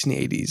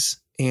 1980s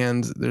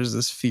and there's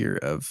this fear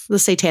of the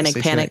satanic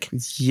panic.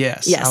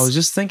 Yes. I was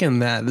just thinking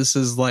that this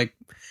is like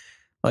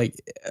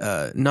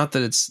not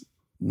that it's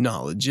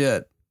not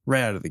legit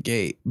right out of the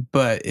gate,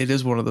 but it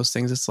is one of those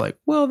things. It's like,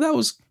 well,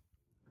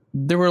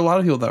 there were a lot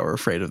of people that were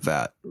afraid of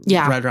that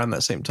right around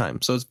that same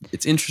time. So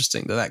it's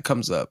interesting that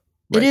comes up.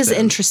 It is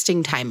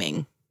interesting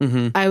timing.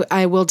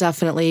 I will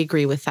definitely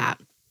agree with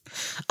that.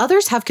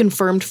 Others have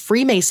confirmed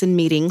Freemason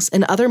meetings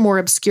and other more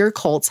obscure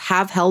cults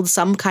have held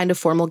some kind of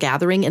formal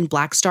gathering in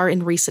Black Star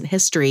in recent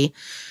history.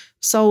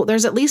 So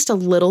there's at least a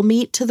little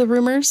meat to the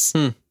rumors.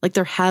 Like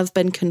there have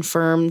been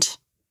confirmed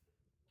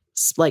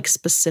like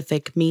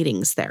specific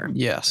meetings there.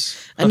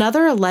 Yes.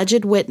 Another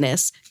alleged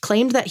witness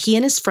claimed that he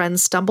and his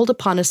friends stumbled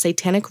upon a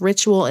satanic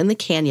ritual in the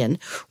canyon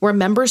where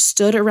members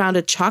stood around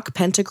a chalk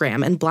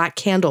pentagram and black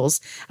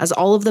candles as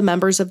all of the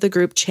members of the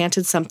group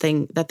chanted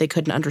something that they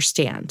couldn't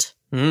understand.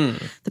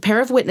 The pair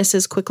of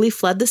witnesses quickly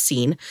fled the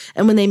scene,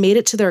 and when they made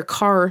it to their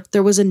car,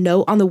 there was a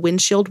note on the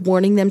windshield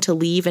warning them to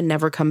leave and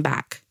never come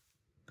back.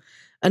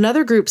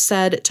 Another group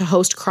said to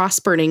host cross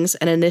burnings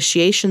and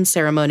initiation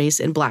ceremonies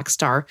in Black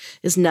Star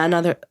is none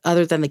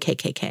other than the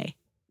KKK.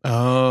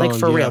 Oh, like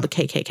for real, the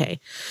KKK.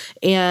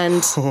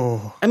 And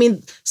I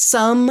mean,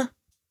 some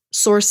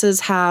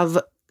sources have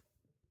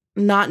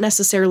not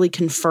necessarily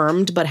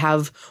confirmed, but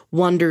have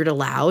wondered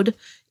aloud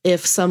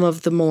if some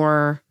of the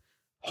more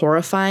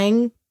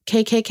horrifying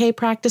KKK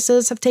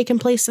practices have taken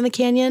place in the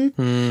canyon.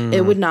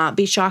 It would not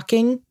be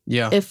shocking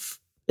if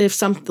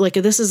some, like,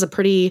 this is a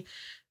pretty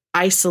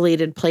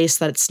isolated place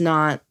that's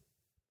not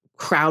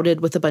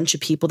crowded with a bunch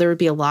of people. There would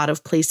be a lot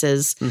of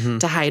places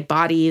to hide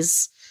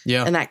bodies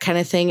and that kind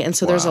of thing. And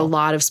so there's a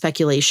lot of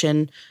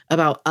speculation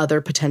about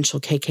other potential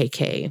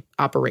KKK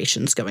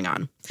operations going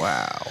on.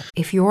 Wow.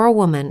 If you're a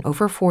woman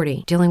over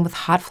 40 dealing with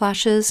hot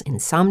flashes,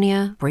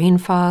 insomnia, brain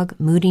fog,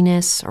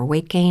 moodiness, or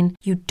weight gain,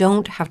 you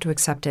don't have to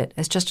accept it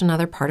as just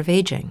another part of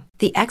aging.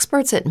 The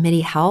experts at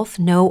MIDI Health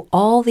know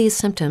all these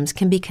symptoms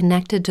can be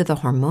connected to the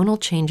hormonal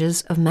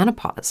changes of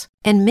menopause.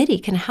 And MIDI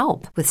can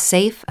help with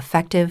safe,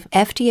 effective,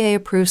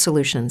 FDA-approved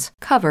solutions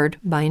covered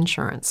by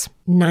insurance.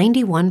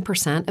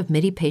 91% of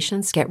MIDI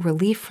patients get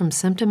relief from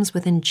symptoms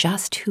within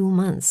just 2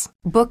 months.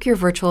 Book your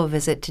virtual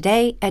visit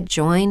today at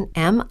joinmidi.com.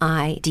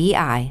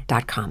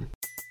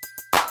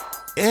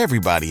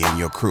 Everybody in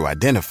your crew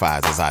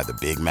identifies as either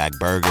Big Mac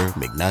Burger,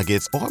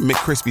 McNuggets, or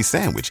McCrispy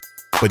Sandwich.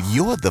 But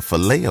you're the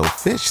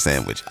Filet-O-Fish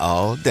Sandwich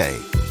all day.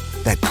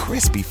 That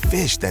crispy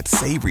fish, that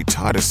savory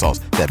tartar sauce,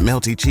 that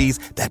melty cheese,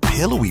 that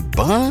pillowy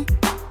bun.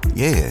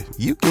 Yeah,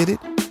 you get it.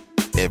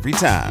 Every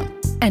time.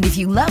 And if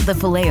you love the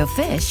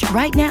Filet-O-Fish,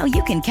 right now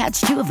you can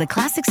catch 2 of the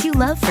classics you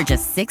love for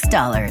just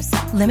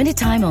 $6. Limited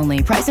time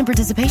only. Price and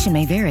participation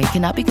may vary.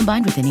 Cannot be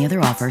combined with any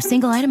other offer.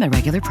 Single item at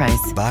regular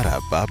price.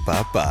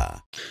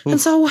 Ba-da-ba-ba-ba. And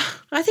so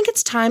I think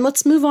it's time.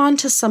 Let's move on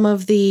to some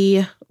of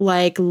the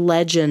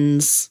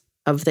legends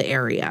of the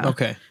area.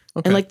 Okay.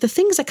 And the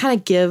things that kind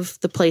of give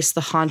the place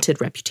the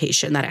haunted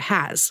reputation that it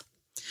has.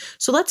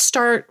 So let's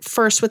start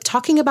first with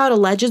talking about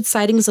alleged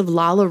sightings of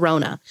La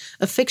Llorona,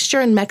 a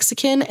fixture in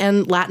Mexican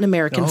and Latin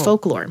American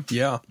folklore.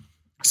 Yeah.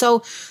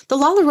 So the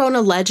La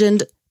Llorona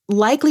legend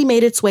likely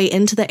made its way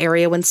into the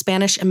area when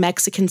Spanish and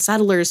Mexican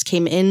settlers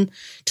came in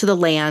to the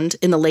land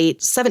in the late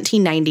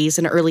 1790s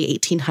and early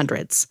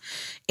 1800s.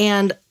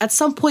 And at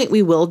some point,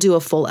 we will do a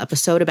full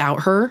episode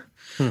about her.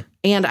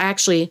 And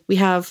we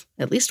have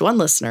at least one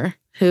listener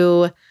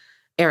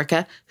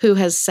Erica, who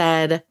has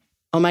said,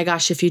 oh my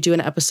gosh, if you do an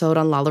episode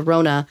on La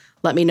Llorona,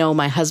 let me know.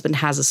 My husband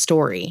has a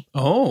story.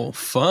 Oh,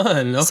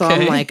 fun. Okay. So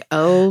I'm like,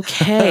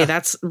 okay,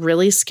 that's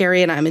really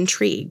scary and I'm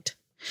intrigued.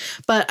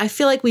 But I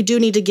feel like we do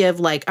need to give,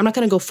 I'm not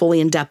going to go fully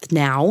in depth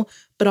now,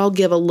 but I'll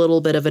give a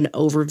little bit of an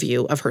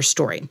overview of her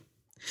story.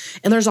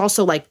 And there's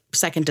also,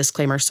 second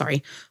disclaimer,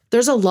 sorry.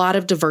 There's a lot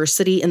of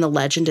diversity in the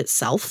legend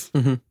itself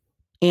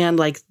and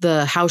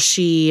how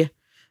she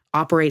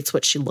operates,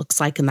 what she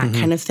looks like, and that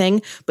kind of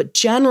thing. But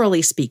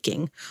generally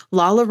speaking,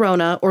 La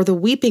Llorona, or the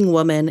Weeping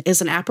Woman,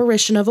 is an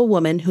apparition of a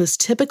woman who is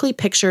typically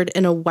pictured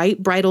in a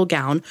white bridal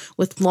gown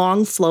with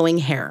long flowing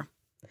hair.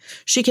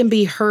 She can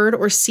be heard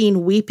or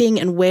seen weeping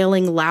and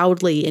wailing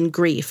loudly in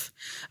grief,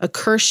 a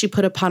curse she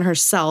put upon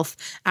herself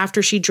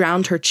after she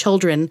drowned her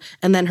children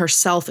and then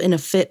herself in a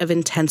fit of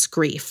intense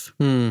grief.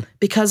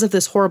 Because of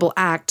this horrible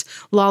act,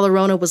 La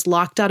Llorona was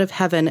locked out of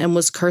heaven and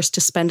was cursed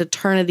to spend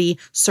eternity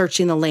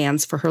searching the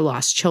lands for her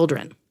lost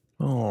children.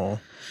 Oh,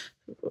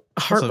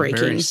 heartbreaking.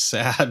 That's a very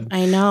sad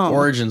I know.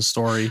 origin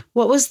story.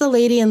 What was the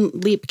lady in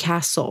Leap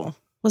Castle?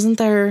 Wasn't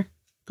there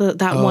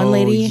that one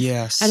lady?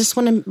 Yes. I just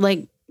want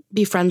to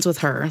be friends with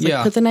her.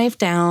 Put the knife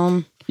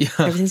down. Yeah.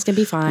 Everything's going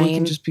to be fine. We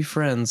can just be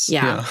friends.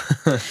 Yeah.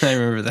 I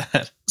remember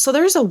that. So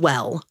there's a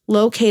well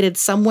located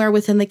somewhere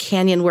within the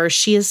canyon where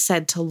she is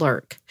said to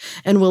lurk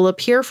and will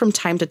appear from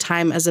time to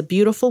time as a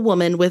beautiful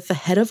woman with the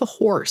head of a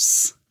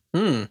horse.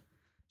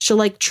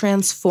 She'll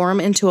transform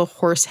into a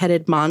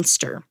horse-headed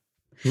monster.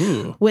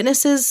 Ooh.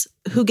 Witnesses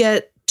who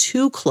get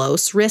too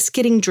close risk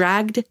getting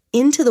dragged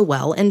into the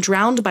well and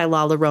drowned by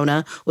La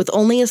Llorona with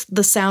only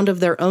the sound of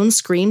their own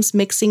screams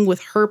mixing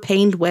with her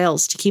pained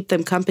wails to keep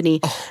them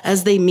company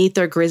as they meet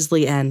their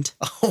grisly end.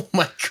 Oh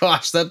my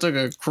gosh, that took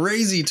a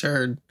crazy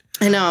turn.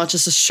 I know,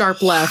 just a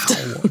sharp left.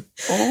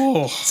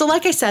 Oh. So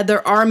like I said,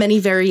 there are many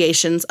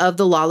variations of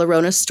the La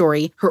Llorona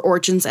story, her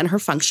origins and her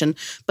function,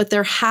 but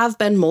there have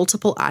been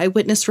multiple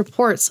eyewitness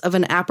reports of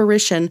an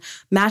apparition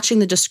matching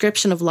the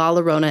description of La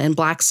Llorona in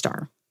Black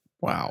Star.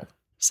 Wow.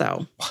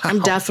 So I'm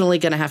definitely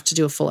going to have to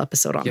do a full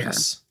episode on her.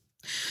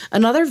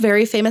 Another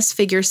very famous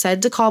figure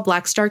said to call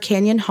Black Star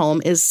Canyon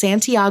home is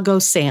Santiago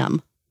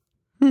Sam.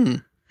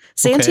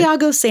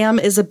 Santiago Sam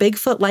is a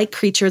Bigfoot-like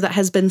creature that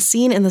has been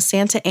seen in the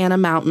Santa Ana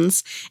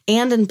Mountains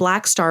and in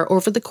Black Star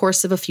over the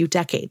course of a few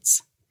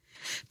decades.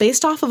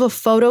 Based off of a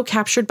photo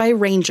captured by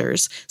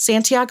rangers,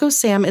 Santiago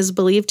Sam is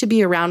believed to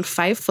be around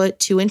 5 foot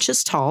 2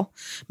 inches tall,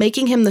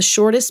 making him the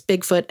shortest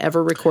Bigfoot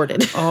ever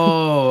recorded.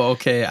 Oh,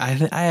 okay. I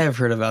have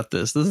heard about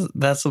this.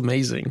 That's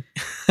amazing.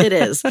 It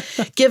is.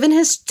 Given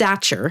his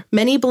stature,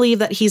 many believe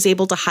that he's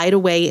able to hide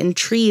away in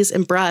trees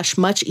and brush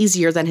much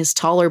easier than his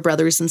taller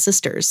brothers and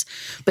sisters.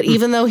 But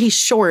even though he's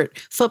short,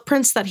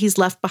 footprints that he's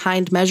left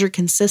behind measure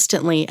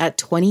consistently at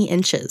 20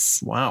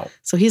 inches. Wow.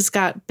 So he's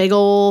got big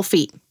old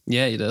feet.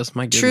 Yeah, he does.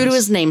 My goodness. True to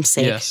his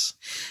namesake. Yes.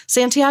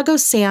 Santiago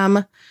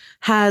Sam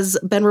has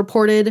been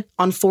reported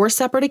on 4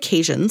 separate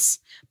occasions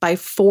by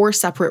 4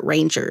 separate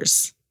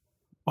rangers.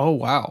 Oh,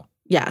 wow.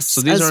 Yes.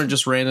 So these aren't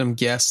just random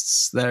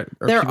guests that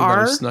are there people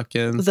are that are snuck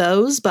in.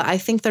 Those, but I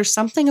think there's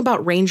something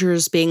about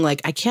rangers being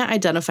like, I can't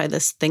identify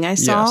this thing I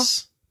saw.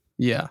 Yes.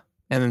 Yeah.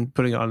 And then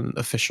putting on an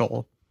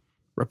official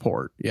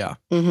report. Yeah.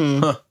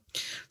 Mm-hmm. Huh.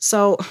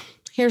 So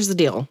here's the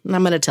deal, and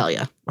I'm going to tell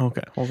you.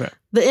 Okay.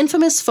 The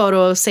infamous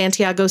photo of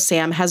Santiago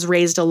Sam has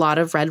raised a lot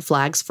of red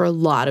flags for a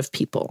lot of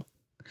people.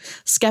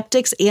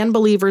 Skeptics and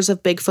believers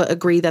of Bigfoot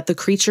agree that the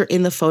creature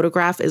in the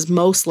photograph is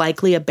most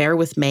likely a bear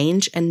with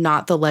mange and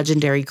not the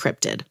legendary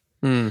cryptid.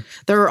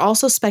 There are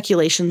also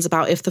speculations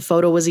about if the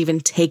photo was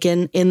even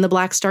taken in the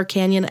Black Star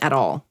Canyon at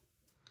all.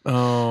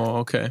 Oh,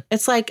 okay.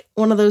 It's like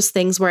one of those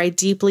things where I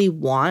deeply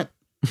want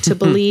to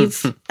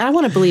believe. I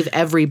want to believe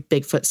every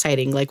Bigfoot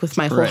sighting, like with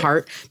my whole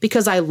heart,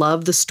 because I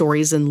love the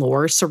stories and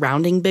lore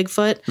surrounding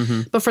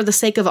Bigfoot. But for the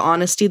sake of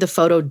honesty, the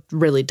photo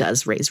really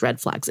does raise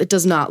red flags. It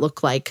does not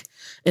look like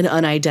an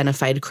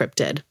unidentified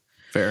cryptid.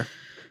 Fair.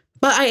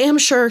 But I am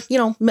sure,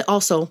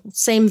 also,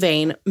 same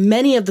vein,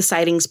 many of the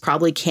sightings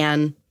probably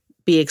can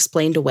be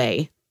explained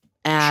away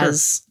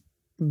as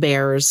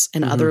bears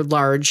and other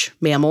large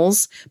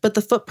mammals. But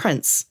the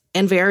footprints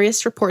and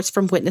various reports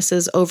from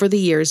witnesses over the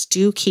years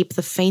do keep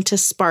the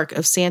faintest spark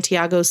of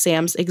Santiago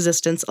Sam's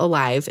existence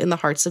alive in the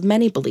hearts of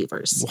many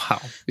believers. Wow.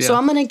 Yeah. So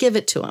I'm going to give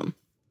it to him.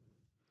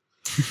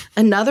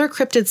 Another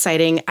cryptid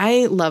sighting.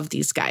 I love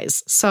these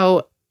guys.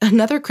 So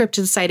another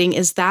cryptid sighting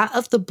is that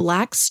of the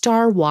Black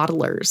Star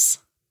Waddlers.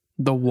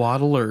 The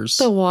waddlers.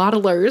 The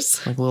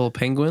waddlers. Like little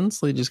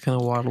penguins? They just kind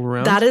of waddle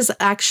around? That is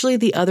actually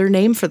the other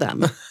name for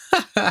them.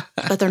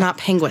 But they're not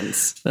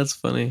penguins. That's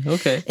funny.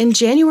 Okay. In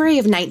January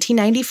of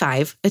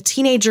 1995, a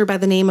teenager by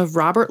the name of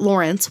Robert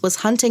Lawrence was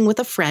hunting with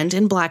a friend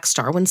in Black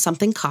Star when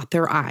something caught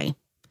their eye.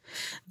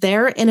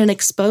 There, in an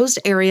exposed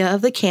area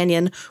of the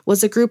canyon,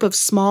 was a group of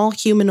small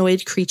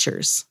humanoid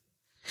creatures.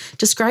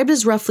 Described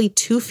as roughly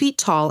 2 feet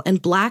tall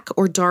and black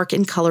or dark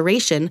in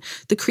coloration,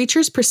 the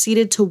creatures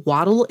proceeded to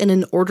waddle in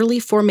an orderly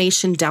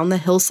formation down the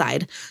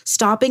hillside,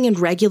 stopping in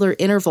regular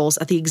intervals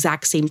at the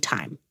exact same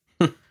time.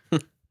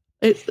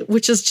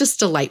 Which is just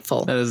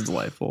delightful. That is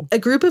delightful. A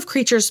group of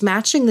creatures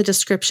matching the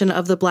description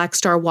of the Black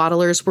Star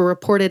Waddlers were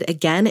reported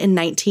again in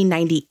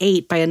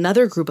 1998 by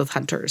another group of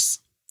hunters.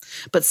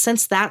 But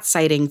since that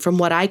sighting, from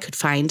what I could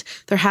find,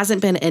 there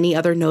hasn't been any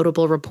other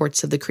notable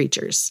reports of the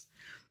creatures.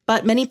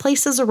 But many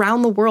places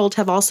around the world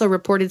have also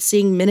reported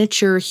seeing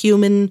miniature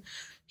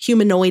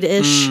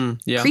humanoid-ish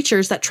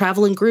creatures that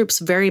travel in groups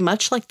very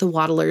much like the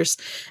waddlers.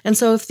 And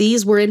so if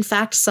these were in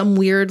fact some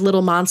weird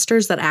little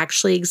monsters that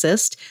actually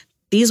exist,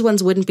 these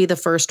ones wouldn't be the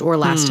first or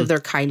last of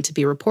their kind to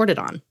be reported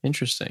on.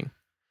 Interesting.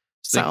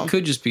 So they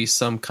could just be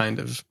some kind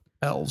of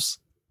elves.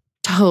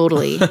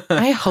 Totally.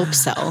 I hope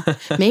so.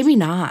 Maybe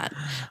not.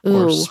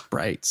 Ooh. Or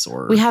sprites.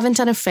 Or we haven't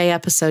done a Fae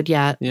episode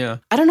yet. Yeah.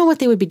 I don't know what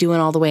they would be doing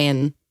all the way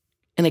in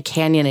a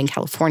canyon in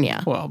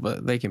California. Well,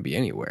 but they can be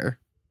anywhere.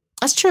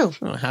 That's true.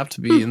 They don't have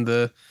to be in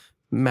the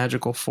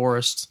magical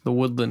forest, the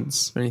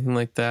woodlands, or anything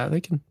like that.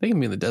 They can be in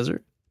the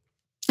desert.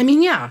 I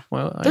mean, yeah.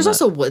 Well, there's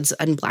also woods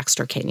in Black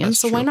Star Canyon, That's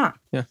so true. why not?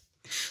 Yeah.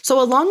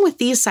 So along with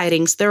these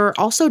sightings, there are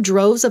also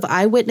droves of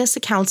eyewitness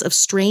accounts of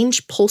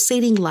strange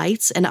pulsating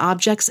lights and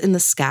objects in the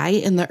sky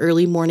in the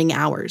early morning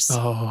hours.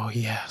 Oh,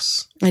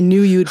 yes. I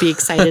knew you'd be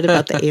excited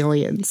about the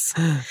aliens.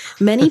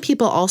 Many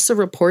people also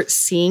report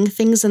seeing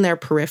things in their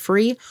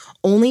periphery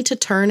only to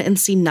turn and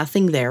see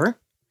nothing there.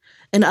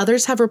 And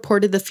others have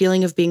reported the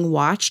feeling of being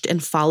watched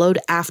and followed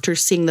after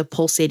seeing the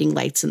pulsating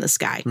lights in the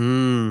sky.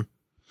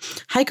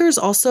 Hikers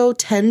also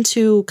tend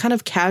to kind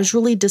of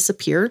casually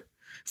disappear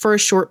for a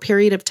short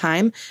period of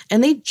time,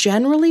 and they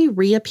generally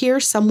reappear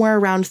somewhere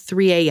around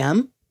 3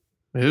 a.m.,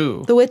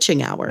 Ooh. the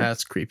witching hour.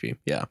 That's creepy.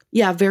 Yeah.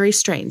 Yeah, very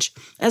strange.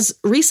 As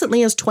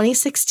recently as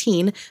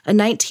 2016, a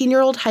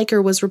 19-year-old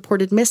hiker was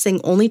reported missing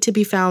only to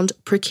be found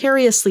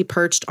precariously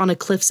perched on a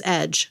cliff's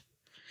edge.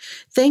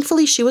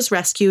 Thankfully, she was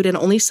rescued and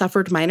only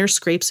suffered minor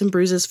scrapes and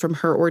bruises from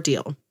her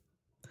ordeal.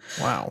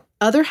 Wow.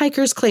 Other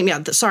hikers claim,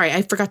 sorry,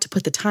 I forgot to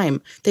put the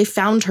time. They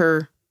found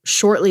her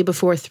shortly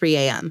before 3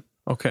 a.m.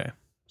 Okay.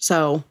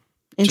 So,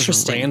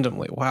 interesting. Just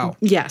randomly. Wow.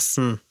 Yes.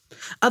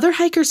 Other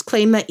hikers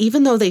claim that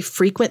even though they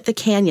frequent the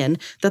canyon,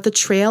 that the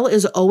trail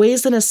is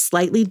always in a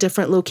slightly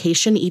different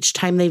location each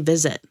time they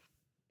visit.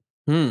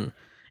 And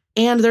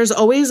there's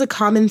always a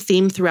common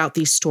theme throughout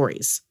these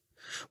stories.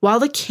 While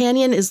the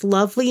canyon is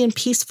lovely and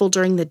peaceful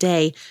during the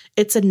day,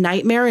 it's a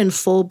nightmare in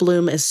full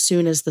bloom as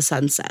soon as the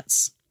sun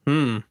sets.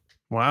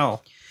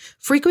 Wow.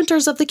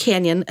 Frequenters of the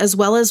canyon, as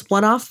well as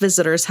one-off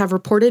visitors, have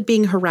reported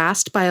being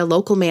harassed by a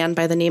local man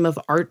by the name of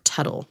Art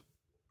Tuttle.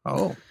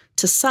 Oh.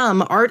 To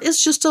some, Art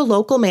is just a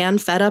local man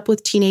fed up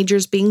with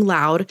teenagers being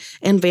loud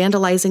and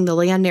vandalizing the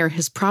land near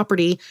his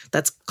property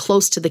that's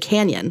close to the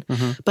canyon.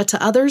 But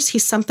to others,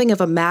 he's something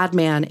of a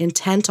madman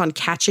intent on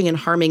catching and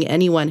harming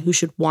anyone who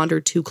should wander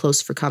too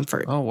close for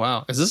comfort. Oh,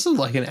 wow. Is this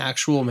like an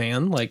actual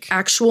man? Like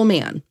actual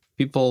man.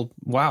 People,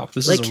 wow,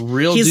 this Like, is a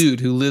real dude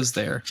who lives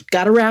there.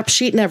 Got a rap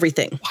sheet and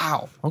everything.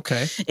 Wow,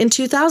 okay. In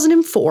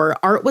 2004,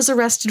 Art was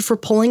arrested for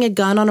pulling a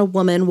gun on a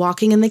woman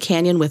walking in the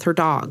canyon with her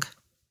dog.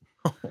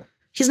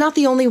 He's not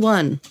the only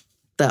one,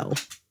 though.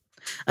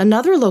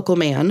 Another local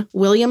man,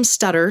 William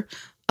Stutter,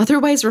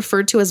 otherwise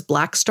referred to as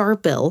Black Star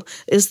Bill,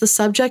 is the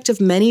subject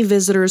of many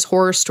visitors'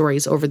 horror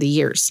stories over the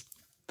years.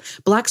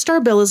 Black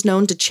Star Bill is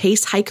known to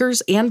chase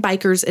hikers and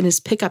bikers in his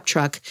pickup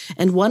truck,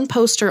 and one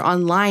poster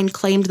online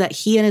claimed that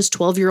he and his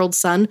 12-year-old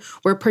son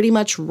were pretty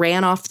much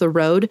ran off the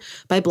road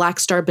by Black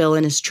Star Bill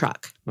in his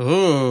truck.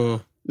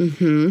 Oh,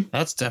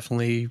 that's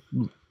definitely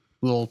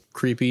a little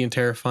creepy and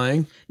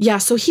terrifying. Yeah,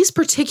 so he's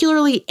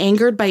particularly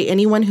angered by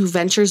anyone who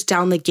ventures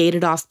down the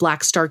gated-off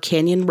Black Star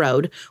Canyon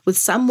Road, with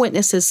some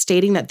witnesses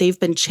stating that they've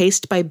been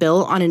chased by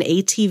Bill on an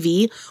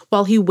ATV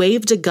while he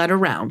waved a gun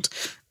around.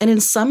 And in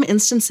some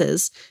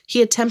instances,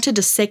 he attempted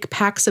to sick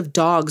packs of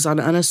dogs on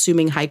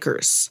unassuming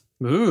hikers.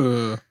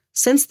 Ooh.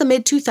 Since the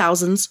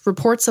mid-2000s,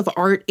 reports of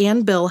Art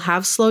and Bill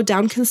have slowed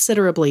down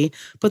considerably,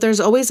 but there's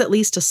always at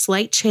least a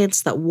slight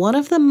chance that one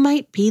of them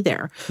might be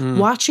there,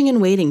 watching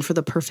and waiting for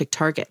the perfect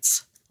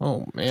targets.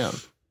 Oh, man.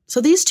 So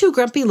these two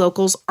grumpy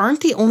locals aren't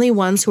the only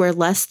ones who are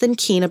less than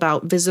keen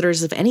about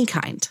visitors of any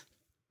kind.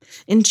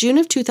 In June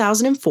of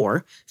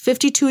 2004,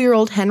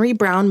 52-year-old Henry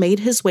Brown made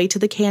his way to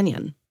the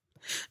canyon.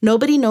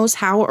 Nobody knows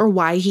how or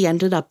why he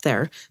ended up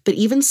there, but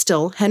even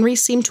still, Henry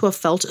seemed to have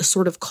felt a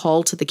sort of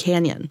call to the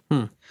canyon.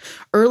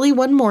 Early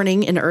one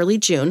morning in early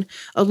June,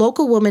 a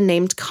local woman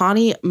named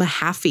Connie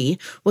Mahaffey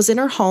was in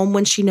her home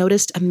when she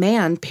noticed a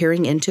man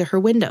peering into her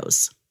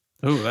windows.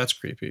 Oh, that's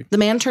creepy. The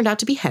man turned out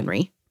to be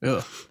Henry.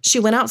 Ugh. She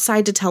went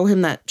outside to tell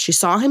him that she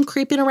saw him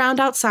creeping around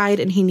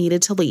outside and he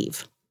needed to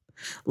leave.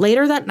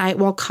 Later that night,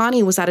 while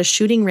Connie was at a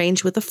shooting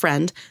range with a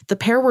friend, the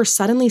pair were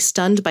suddenly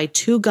stunned by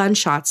 2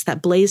 gunshots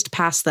that blazed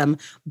past them,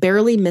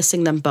 barely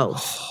missing them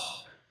both.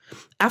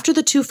 After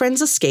the 2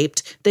 friends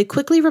escaped, they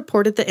quickly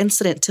reported the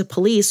incident to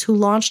police, who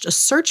launched a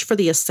search for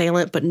the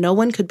assailant, but no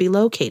one could be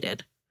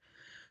located.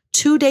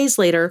 2 days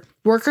later,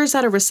 workers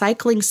at a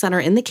recycling center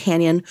in the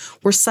canyon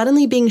were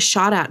suddenly being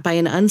shot at by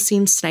an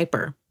unseen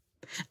sniper.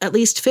 At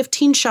least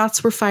 15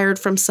 shots were fired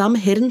from some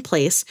hidden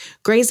place,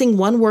 grazing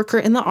one worker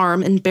in the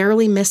arm and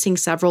barely missing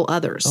several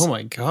others. Oh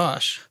my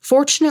gosh.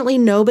 Fortunately,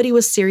 nobody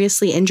was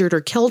seriously injured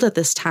or killed at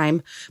this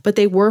time, but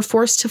they were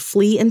forced to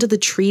flee into the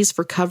trees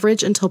for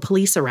coverage until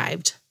police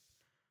arrived.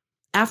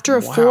 After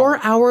a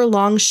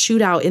 4-hour-long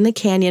shootout in the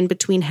canyon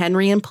between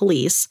Henry and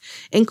police,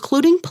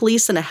 including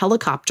police and a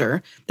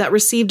helicopter that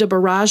received a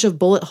barrage of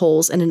bullet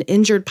holes and an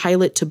injured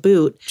pilot to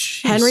boot,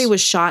 Henry was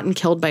shot and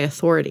killed by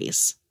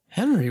authorities.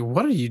 Henry,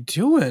 what are you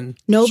doing?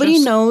 Nobody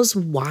knows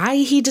why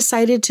he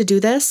decided to do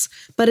this,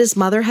 but his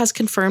mother has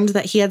confirmed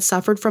that he had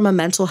suffered from a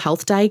mental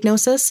health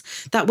diagnosis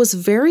that was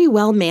very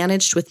well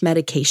managed with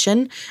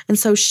medication, and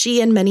so she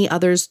and many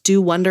others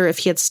do wonder if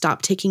he had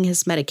stopped taking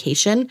his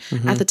medication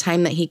at the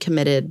time that he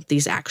committed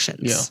these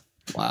actions.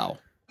 Yeah. Wow.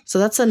 So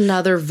that's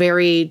another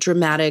very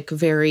dramatic,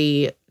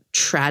 very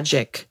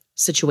tragic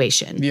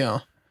situation. Yeah.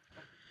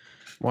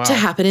 Wow. To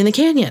happen in the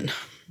canyon.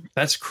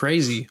 That's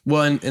crazy.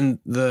 Well, and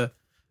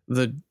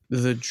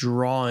the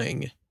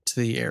drawing to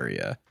the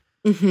area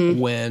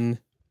when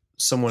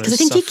someone is because I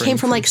think he suffering came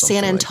from like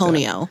San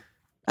Antonio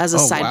as a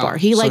sidebar. Wow.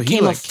 He like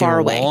came a far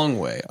a way. long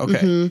way.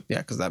 Okay. Yeah,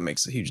 because that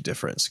makes a huge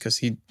difference, because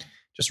he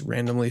just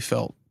randomly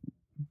felt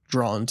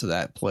drawn to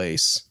that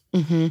place.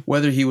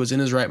 Whether he was in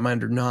his right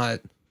mind or not,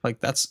 like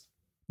that's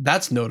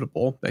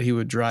notable that he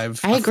would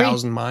drive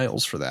 1,000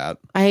 miles for that.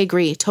 I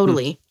agree.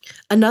 Totally.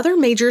 Another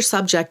major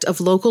subject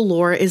of local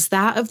lore is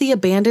that of the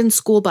abandoned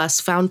school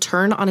bus found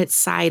turned on its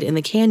side in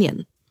the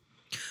canyon.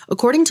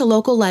 According to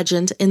local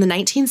legend, in the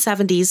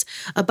 1970s,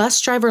 a bus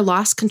driver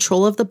lost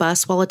control of the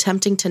bus while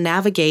attempting to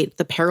navigate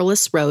the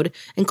perilous road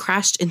and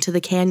crashed into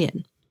the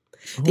canyon.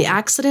 The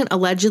accident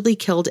allegedly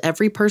killed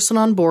every person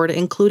on board,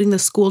 including the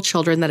school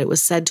children that it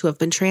was said to have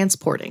been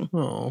transporting.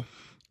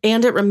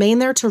 And it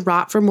remained there to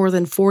rot for more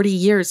than 40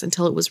 years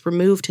until it was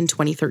removed in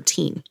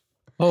 2013.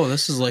 Oh,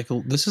 this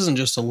isn't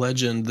just a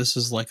legend. This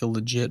is like a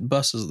legit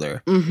bus is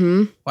there.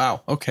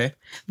 Wow. Okay.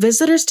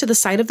 Visitors to the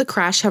site of the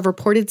crash have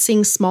reported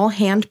seeing small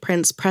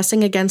handprints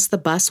pressing against the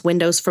bus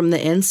windows from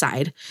the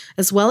inside,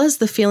 as well as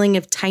the feeling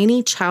of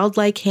tiny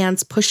childlike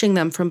hands pushing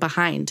them from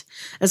behind,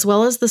 as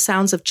well as the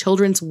sounds of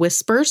children's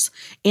whispers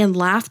and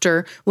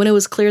laughter when it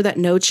was clear that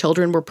no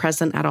children were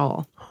present at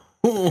all.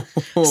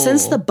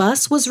 Since the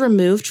bus was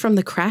removed from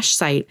the crash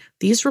site,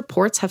 these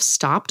reports have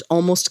stopped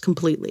almost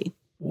completely.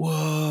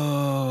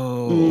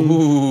 Whoa.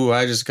 Ooh,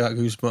 I just got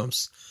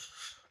goosebumps.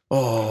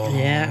 Oh,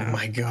 yeah.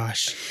 My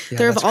gosh. Yeah,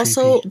 there have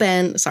also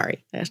been,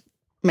 sorry, am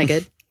I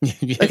good?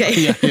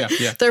 Okay.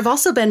 Yeah. There have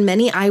also been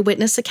many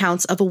eyewitness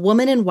accounts of a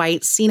woman in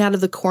white seen out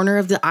of the corner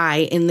of the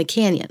eye in the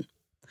canyon.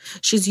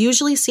 She's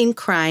usually seen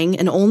crying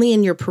and only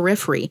in your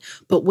periphery,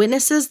 but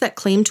witnesses that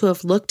claim to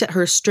have looked at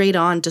her straight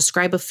on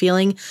describe a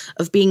feeling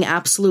of being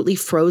absolutely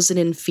frozen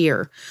in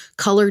fear,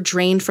 color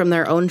drained from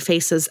their own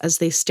faces as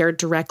they stared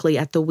directly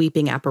at the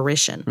weeping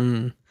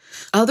apparition.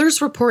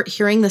 Others report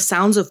hearing the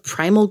sounds of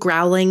primal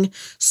growling,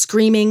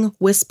 screaming,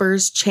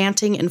 whispers,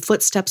 chanting, and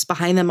footsteps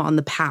behind them on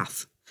the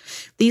path.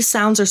 These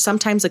sounds are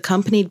sometimes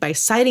accompanied by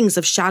sightings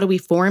of shadowy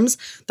forms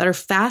that are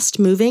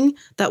fast-moving,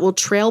 that will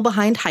trail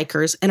behind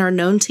hikers, and are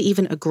known to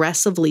even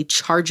aggressively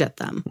charge at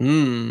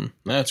them.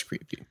 That's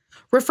creepy.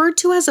 Referred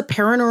to as a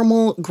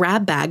paranormal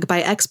grab bag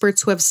by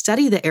experts who have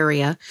studied the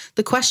area,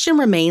 the question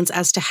remains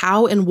as to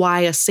how and why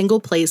a single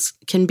place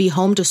can be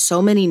home to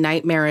so many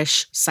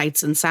nightmarish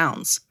sights and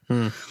sounds.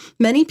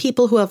 Many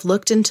people who have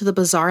looked into the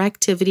bizarre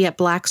activity at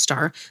Black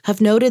Star have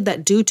noted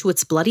that due to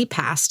its bloody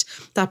past,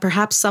 that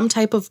perhaps some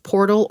type of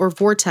portal or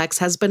vortex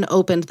has been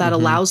opened that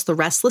allows the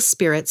restless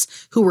spirits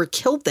who were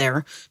killed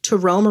there to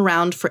roam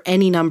around for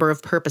any number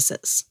of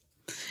purposes.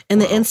 In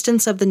the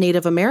instance of the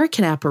Native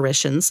American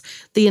apparitions,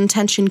 the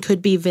intention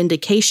could be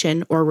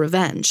vindication or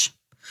revenge.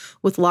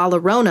 With La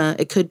Llorona,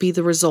 it could be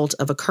the result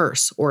of a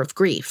curse or of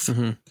grief.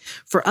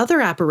 For other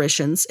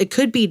apparitions, it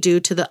could be due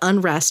to the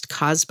unrest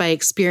caused by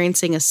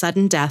experiencing a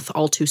sudden death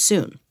all too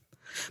soon.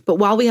 But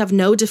while we have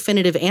no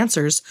definitive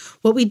answers,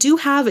 what we do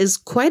have is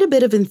quite a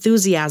bit of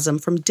enthusiasm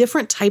from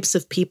different types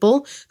of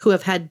people who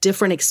have had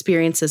different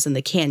experiences in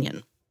the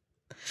canyon.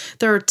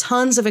 There are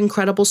tons of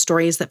incredible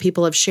stories that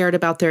people have shared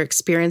about their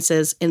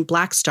experiences in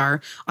Black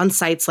Star on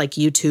sites like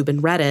YouTube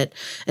and Reddit,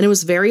 and it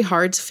was very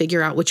hard to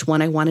figure out which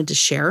one I wanted to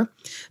share,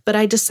 but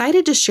I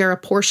decided to share a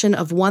portion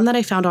of one that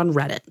I found on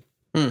Reddit.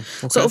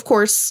 So, of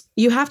course,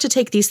 you have to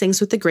take these things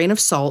with a grain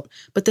of salt,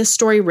 but this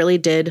story really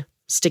did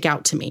stick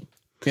out to me.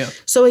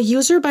 So a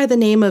user by the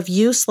name of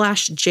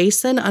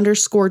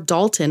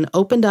u/Jason_Dalton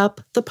opened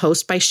up the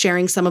post by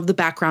sharing some of the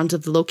background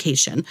of the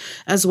location,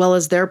 as well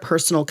as their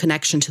personal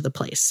connection to the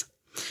place.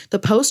 The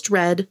post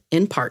read,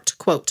 in part,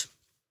 quote,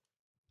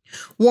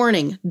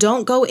 "Warning,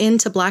 don't go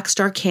into Black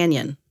Star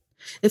Canyon.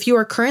 If you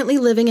are currently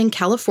living in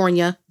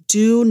California,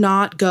 do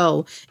not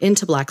go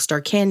into Black Star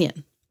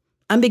Canyon.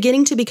 I'm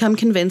beginning to become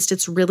convinced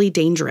it's really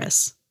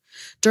dangerous.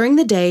 During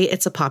the day,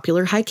 it's a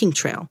popular hiking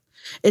trail.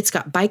 It's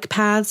got bike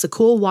paths, a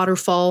cool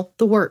waterfall,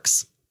 the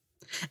works.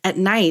 At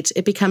night,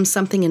 it becomes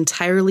something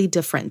entirely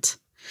different.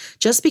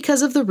 Just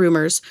because of the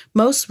rumors,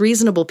 most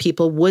reasonable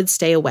people would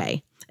stay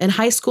away, and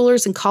high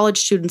schoolers and college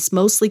students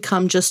mostly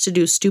come just to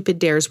do stupid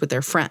dares with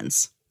their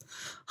friends.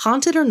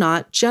 Haunted or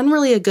not,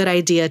 generally a good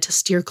idea to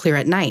steer clear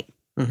at night.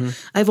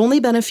 I've only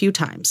been a few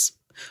times.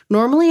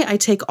 Normally, I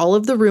take all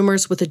of the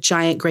rumors with a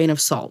giant grain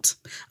of salt.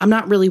 I'm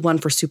not really one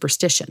for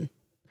superstition.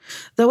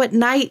 Though at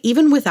night,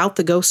 even without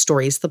the ghost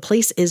stories, the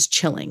place is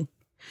chilling.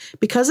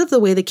 Because of the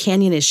way the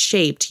canyon is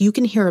shaped, you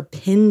can hear a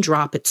pin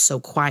drop, it's so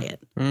quiet.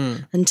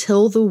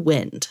 Until the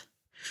wind.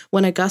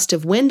 When a gust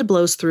of wind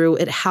blows through,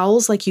 it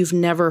howls like you've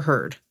never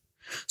heard.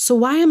 So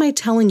why am I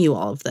telling you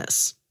all of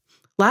this?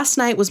 Last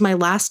night was my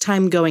last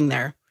time going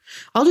there.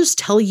 I'll just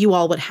tell you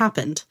all what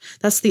happened.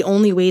 That's the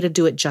only way to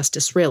do it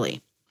justice,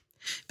 really.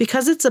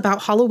 Because it's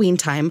about Halloween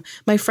time,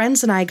 my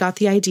friends and I got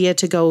the idea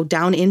to go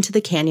down into the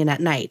canyon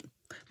at night,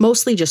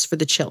 mostly just for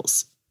the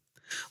chills.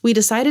 We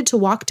decided to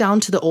walk down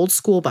to the old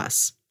school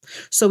bus.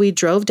 So we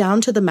drove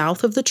down to the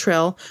mouth of the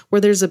trail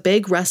where there's a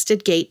big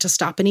rusted gate to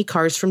stop any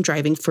cars from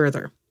driving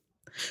further.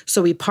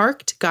 So we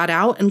parked, got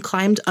out, and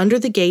climbed under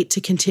the gate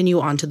to continue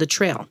onto the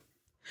trail.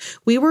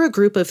 We were a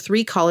group of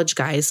 3 college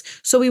guys,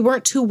 so we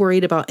weren't too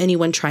worried about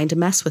anyone trying to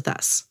mess with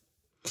us.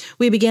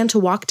 We began to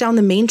walk down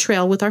the main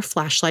trail with our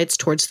flashlights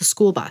towards the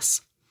school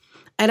bus.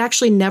 I'd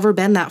actually never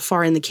been that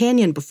far in the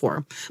canyon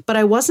before, but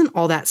I wasn't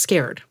all that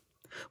scared.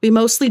 We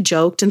mostly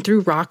joked and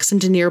threw rocks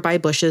into nearby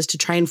bushes to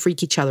try and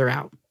freak each other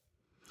out.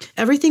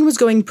 Everything was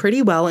going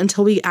pretty well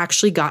until we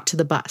actually got to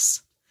the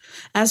bus.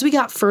 As we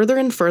got further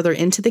and further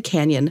into the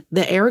canyon,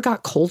 the air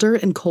got colder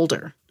and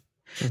colder.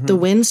 The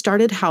wind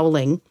started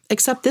howling,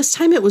 except this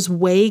time it was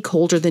way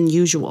colder than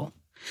usual.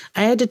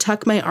 I had to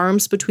tuck my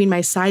arms between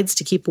my sides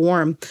to keep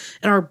warm,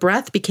 and our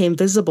breath became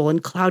visible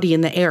and cloudy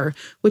in the air,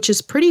 which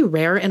is pretty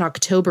rare in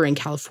October in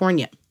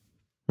California.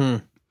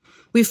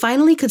 We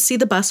finally could see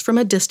the bus from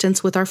a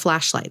distance with our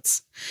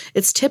flashlights.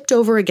 It's tipped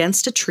over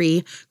against a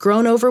tree,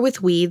 grown over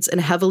with weeds,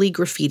 and heavily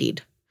graffitied.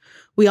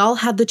 We all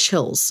had the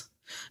chills.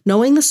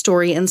 Knowing the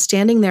story and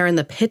standing there in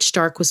the pitch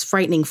dark was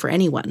frightening for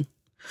anyone.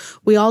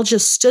 We all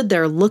just stood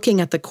there looking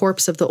at the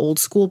corpse of the old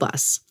school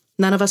bus.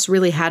 None of us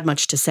really had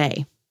much to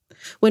say.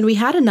 When we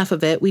had enough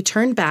of it, we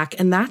turned back,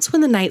 and that's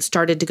when the night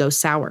started to go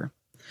sour.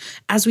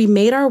 As we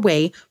made our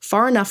way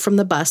far enough from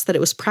the bus that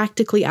it was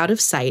practically out of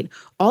sight,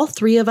 all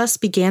 3 of us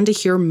began to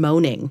hear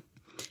moaning.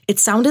 It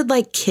sounded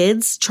like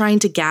kids trying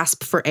to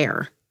gasp for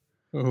air.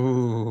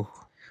 Ooh.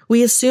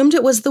 We assumed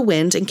it was the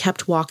wind and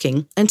kept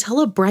walking until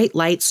a bright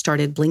light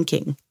started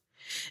blinking.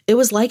 It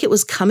was like it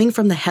was coming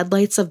from the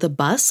headlights of the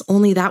bus,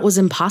 only that was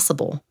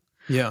impossible.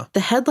 Yeah. The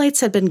headlights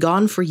had been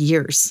gone for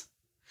years.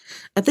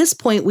 At this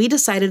point, we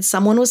decided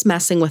someone was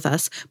messing with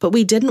us, but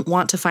we didn't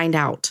want to find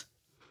out.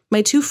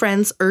 My 2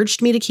 friends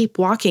urged me to keep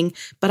walking,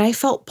 but I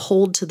felt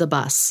pulled to the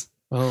bus.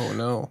 Oh,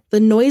 no. The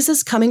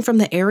noises coming from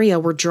the area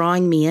were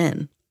drawing me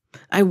in.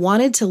 I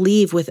wanted to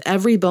leave with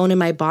every bone in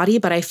my body,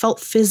 but I felt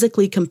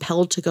physically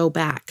compelled to go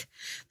back.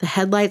 The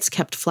headlights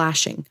kept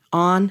flashing,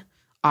 on,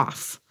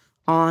 off,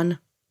 on,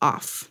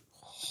 off.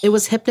 It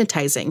was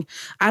hypnotizing.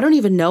 I don't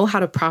even know how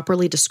to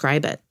properly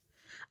describe it.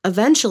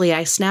 Eventually,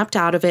 I snapped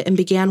out of it and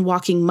began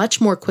walking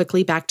much more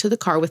quickly back to the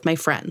car with my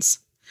friends.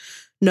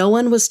 No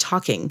one was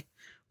talking.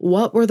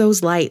 What were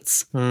those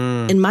lights?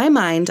 In my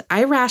mind,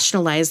 I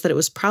rationalized that it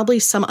was probably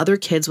some other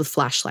kids with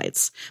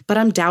flashlights, but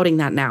I'm doubting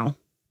that now.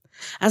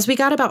 As we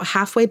got about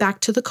halfway back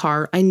to the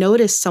car, I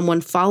noticed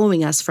someone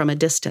following us from a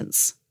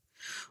distance.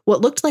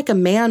 What looked like a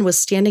man was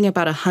standing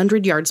about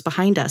 100 yards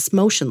behind us,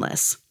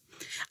 motionless.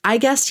 I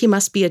guessed he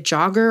must be a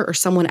jogger or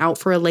someone out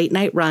for a late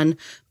night run,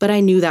 but I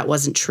knew that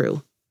wasn't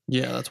true.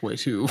 Yeah, that's way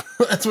too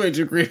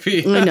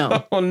creepy. I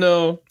know. Oh,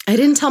 no. I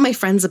didn't tell my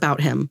friends about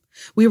him.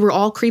 We were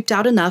all creeped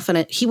out enough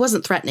and he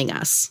wasn't threatening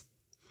us.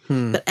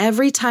 But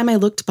every time I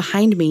looked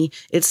behind me,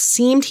 it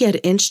seemed he had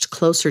inched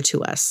closer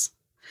to us.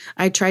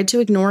 I tried to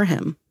ignore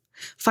him.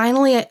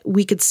 Finally,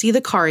 we could see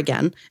the car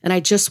again, and I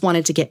just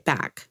wanted to get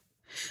back.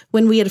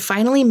 When we had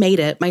finally made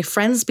it, my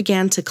friends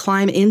began to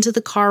climb into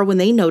the car when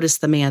they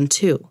noticed the man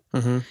too.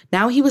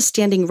 Now he was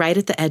standing right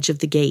at the edge of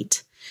the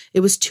gate. It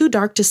was too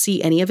dark to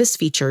see any of his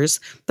features,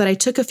 but I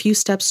took a few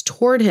steps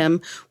toward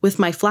him with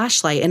my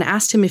flashlight and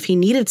asked him if he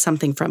needed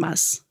something from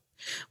us.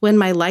 When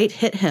my light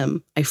hit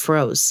him, I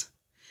froze.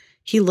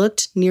 He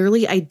looked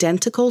nearly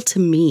identical to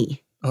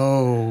me.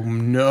 Oh,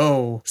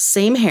 no.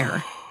 Same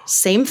hair,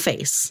 same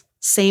face,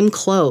 same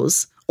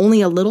clothes,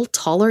 only a little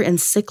taller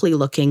and sickly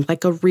looking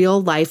like a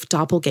real-life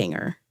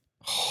doppelganger.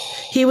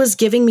 He was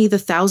giving me the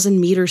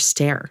 1,000-meter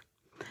stare.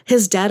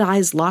 His dead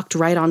eyes locked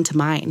right onto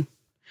mine.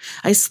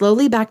 I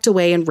slowly backed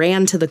away and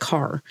ran to the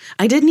car.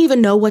 I didn't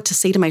even know what to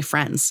say to my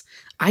friends.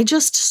 I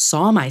just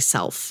saw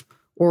myself.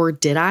 Or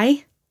did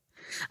I?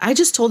 I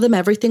just told them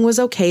everything was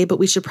okay, but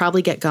we should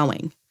probably get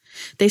going.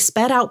 They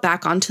sped out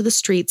back onto the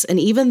streets, and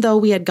even though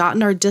we had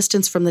gotten our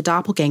distance from the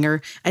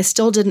doppelganger, I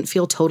still didn't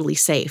feel totally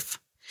safe.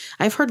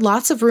 I've heard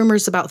lots of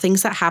rumors about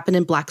things that happen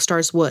in Black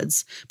Star's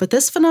woods, but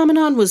this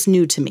phenomenon was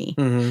new to me.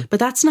 But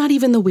that's not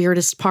even the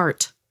weirdest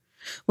part.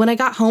 When I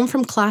got home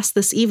from class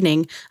this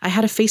evening, I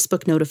had a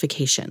Facebook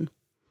notification.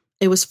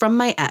 It was from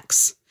my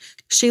ex.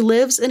 She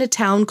lives in a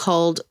town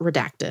called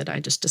Redacted. I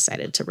just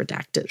decided to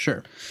redact it.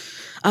 Sure.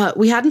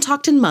 We hadn't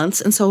talked in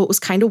months, and so it was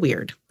kind of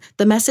weird.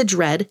 The message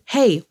read,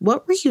 "Hey,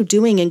 what were you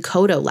doing in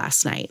Kodo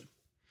last night?"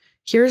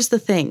 Here's the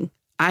thing.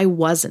 I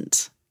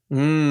wasn't.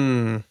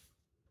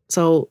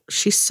 So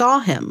she saw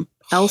him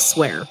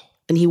elsewhere,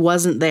 and he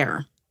wasn't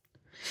there.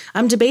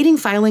 I'm debating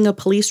filing a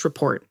police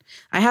report.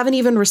 I haven't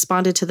even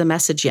responded to the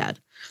message yet.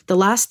 The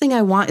last thing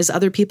I want is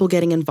other people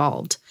getting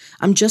involved.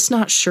 I'm just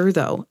not sure,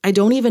 though. I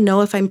don't even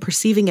know if I'm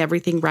perceiving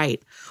everything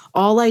right.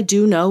 All I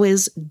do know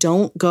is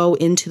don't go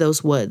into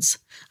those woods.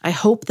 I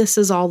hope this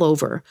is all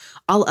over.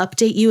 I'll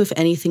update you if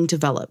anything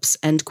develops."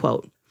 End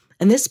quote.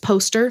 And this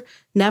poster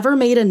never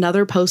made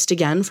another post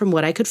again from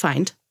what I could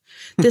find.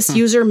 This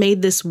user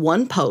made this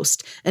one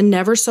post and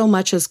never so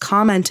much as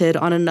commented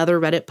on another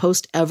Reddit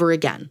post ever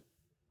again.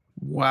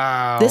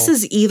 Wow. This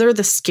is either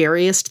the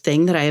scariest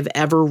thing that I have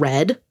ever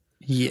read,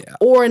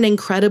 or an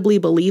incredibly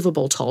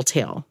believable tall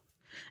tale.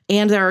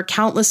 And there are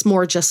countless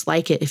more just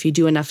like it if you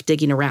do enough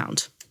digging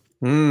around.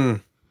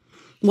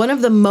 One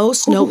of the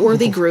most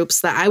noteworthy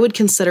groups that I would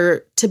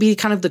consider to be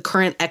kind of the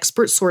current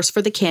expert source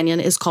for the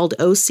canyon is called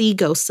OC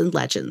Ghosts and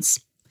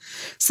Legends.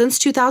 Since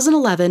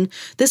 2011,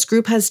 this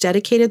group has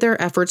dedicated their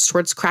efforts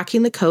towards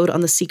cracking the code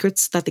on the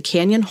secrets that the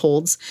canyon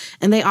holds,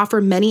 and they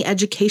offer many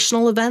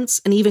educational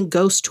events and even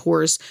ghost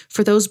tours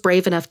for those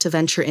brave enough to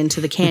venture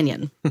into the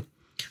canyon.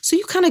 So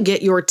you kind of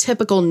get your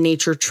typical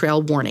nature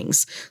trail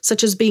warnings,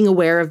 such as being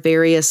aware of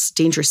various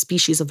dangerous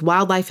species of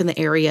wildlife in the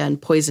area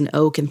and poison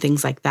oak and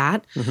things like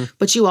that.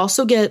 But you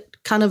also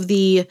get kind of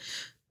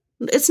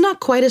it's not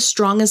quite as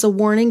strong as a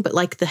warning, but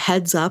like the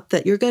heads up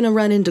that you're going to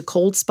run into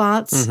cold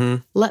spots.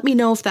 Let me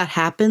know if that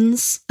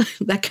happens,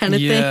 that kind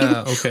of thing.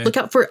 Okay. Look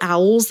out for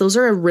owls. Those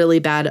are a really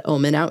bad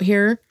omen out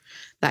here,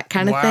 that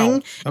kind of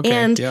thing. Okay,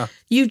 and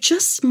you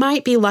just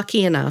might be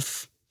lucky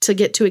enough to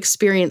get to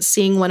experience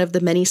seeing one of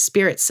the many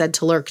spirits said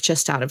to lurk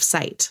just out of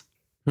sight.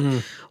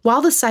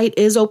 While the site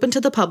is open to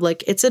the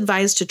public, it's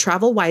advised to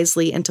travel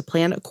wisely and to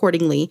plan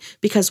accordingly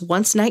because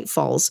once night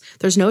falls,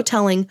 there's no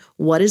telling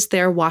what is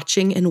there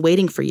watching and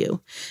waiting for you.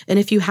 And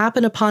if you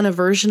happen upon a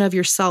version of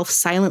yourself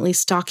silently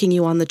stalking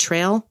you on the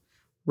trail,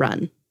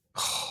 run.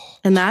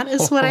 And that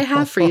is what I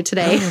have for you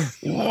today.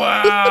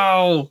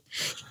 Wow.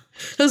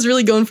 I was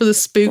really going for the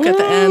spook at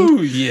the end.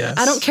 Yes.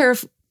 I don't care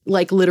if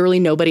like literally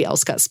nobody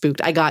else got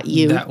spooked. I got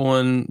you. That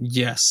one,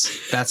 yes.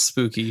 That's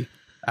spooky.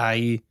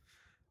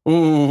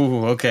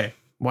 Ooh, okay.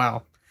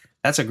 Wow.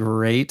 That's a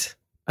great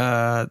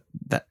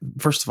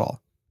first of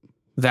all,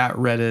 that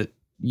Reddit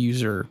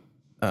user,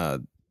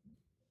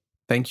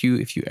 thank you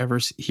if you ever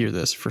hear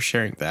this for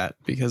sharing that,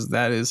 because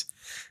that is,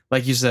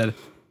 like you said,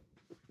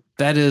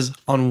 that is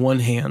on one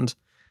hand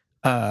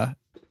an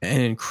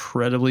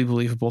incredibly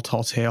believable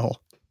tall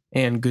tale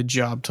and good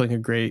job telling a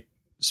great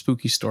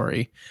spooky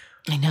story.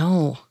 I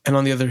know. And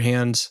on the other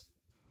hand,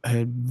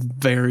 a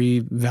very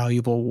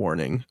valuable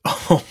warning.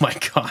 Oh my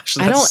gosh.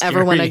 I don't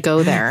ever want to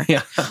go there.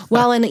 Yeah.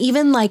 Well, and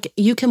even like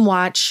you can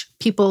watch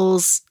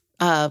people's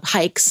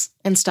hikes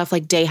and stuff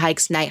like day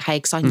hikes, night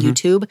hikes on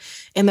YouTube.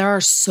 And there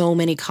are so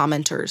many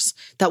commenters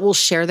that will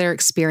share their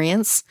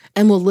experience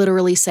and will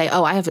literally say,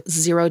 oh, I have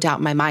zero doubt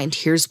in my mind.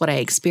 Here's what I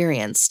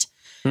experienced.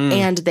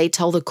 And they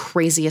tell the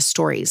craziest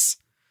stories.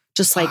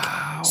 Just like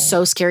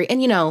so scary.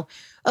 And, you know,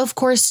 of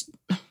course,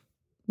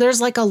 there's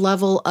like a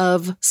level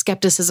of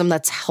skepticism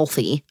that's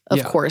healthy,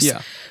 of course.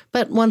 Yeah.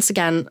 But once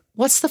again,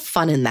 what's the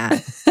fun in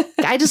that?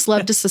 I just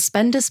love to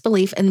suspend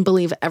disbelief and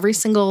believe every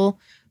single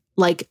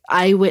like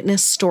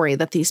eyewitness story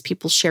that these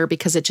people share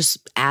because it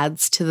just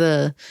adds to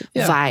the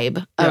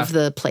vibe of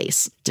the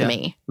place to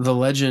me. The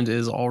legend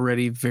is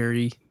already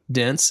very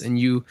dense,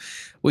 and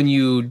when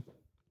you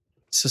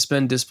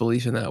suspend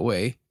disbelief in that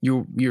way,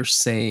 you're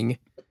saying,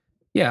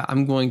 yeah,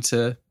 I'm going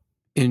to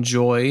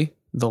enjoy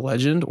the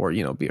legend, or,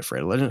 you know, be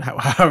afraid of legend,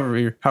 however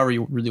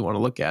you really want to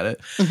look at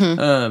it.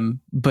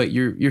 But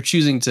you're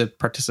choosing to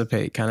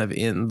participate kind of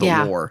in the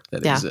lore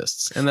that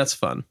exists, and that's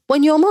fun.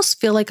 When you almost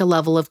feel like a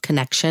level of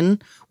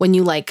connection when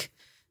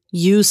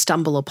you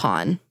stumble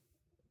upon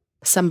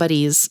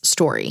somebody's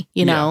story,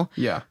 you know?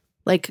 Yeah.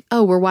 Like,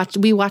 oh,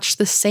 we watched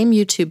the same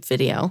YouTube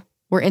video.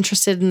 We're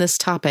interested in this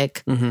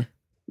topic.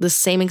 The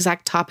same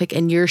exact topic,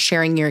 and you're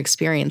sharing your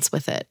experience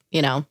with it,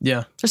 you know?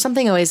 Yeah. There's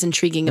something always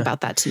intriguing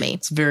about that to me.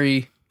 It's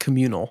very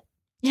communal.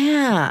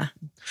 Yeah.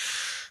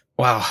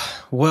 Wow.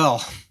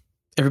 Well,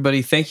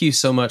 everybody, thank you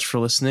so much for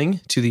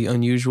listening to the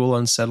unusual,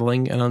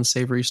 unsettling, and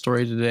unsavory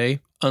story today.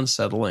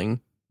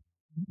 Unsettling.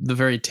 The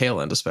very tail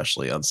end,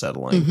 especially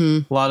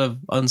unsettling. A lot of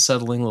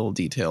unsettling little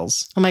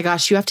details. Oh my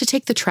gosh, you have to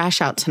take the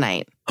trash out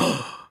tonight.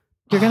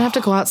 You're going to have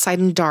to go outside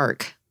in the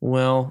dark.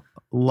 Well,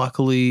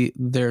 luckily,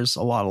 there's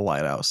a lot of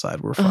light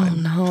outside. We're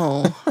fine.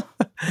 Oh, no.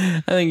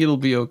 I think it'll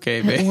be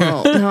okay, babe.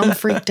 Well, now I'm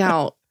freaked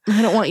out.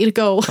 I don't want you to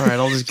go. All right,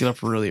 I'll just get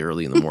up really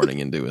early in the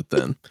morning and do it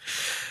then.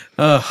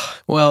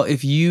 Well,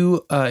 if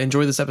you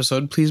enjoy this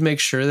episode, please make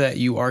sure that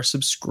you are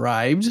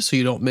subscribed so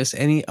you don't miss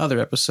any other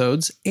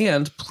episodes.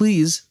 And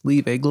please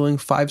leave a glowing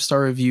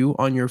 5-star review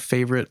on your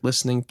favorite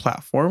listening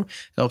platform. It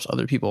helps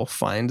other people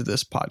find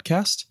this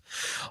podcast.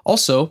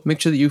 Also,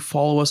 make sure that you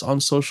follow us on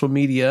social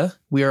media.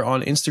 We are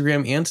on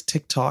Instagram and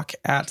TikTok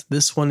at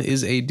This One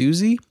Is a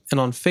Doozy, and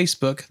on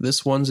Facebook,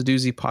 This One's a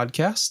Doozy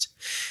Podcast.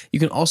 You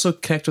can also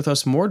connect with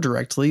us more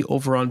directly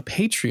over on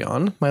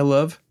Patreon. My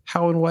love,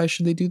 how and why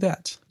should they do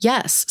that?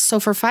 Yes. So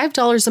for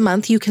 $5 a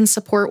month, you can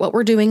support what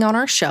we're doing on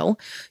our show.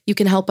 You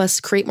can help us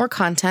create more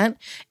content,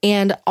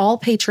 and all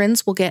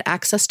patrons will get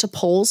access to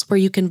polls where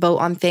you can vote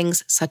on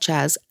things such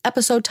as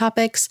episode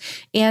topics.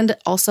 And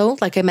also,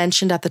 like I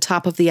mentioned at the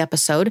top of the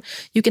episode,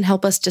 you can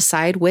help us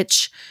decide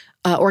which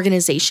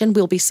organization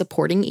we'll be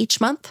supporting each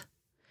month.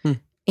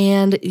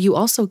 And you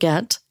also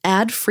get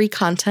ad-free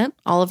content,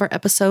 all of our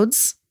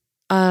episodes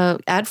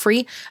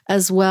ad-free,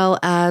 as well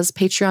as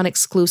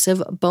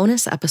Patreon-exclusive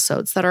bonus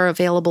episodes that are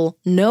available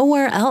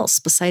nowhere else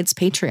besides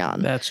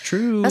Patreon. That's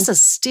true. That's a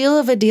steal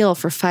of a deal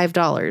for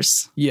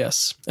 $5.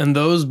 Yes, and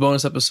those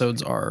bonus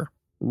episodes are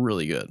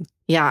really good.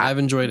 Yeah. I've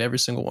enjoyed every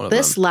single one of them.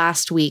 This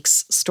last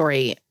week's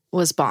story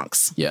was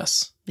bonks.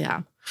 Yes.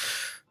 Yeah.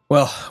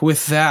 Well,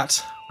 with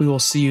that, we will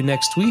see you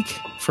next week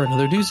for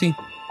another doozy.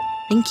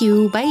 Thank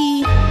you.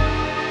 Bye.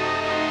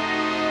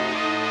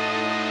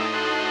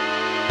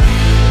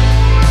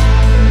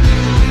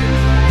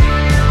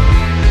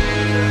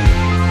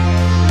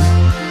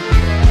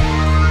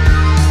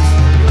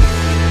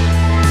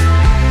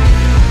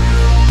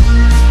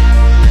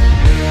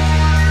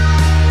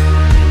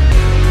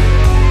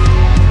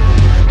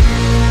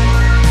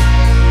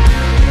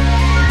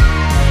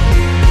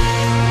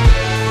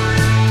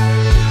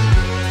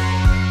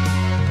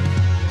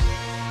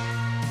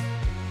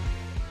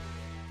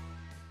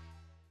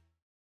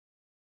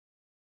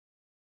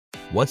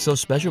 What's so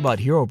special about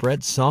Hero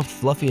Bread's soft,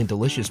 fluffy, and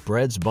delicious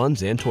breads,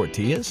 buns, and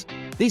tortillas?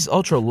 These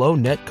ultra-low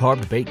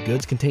net-carb baked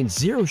goods contain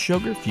zero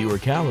sugar, fewer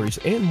calories,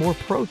 and more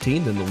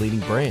protein than the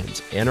leading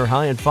brands, and are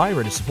high in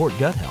fiber to support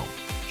gut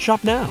health.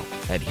 Shop now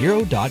at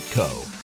Hero.co.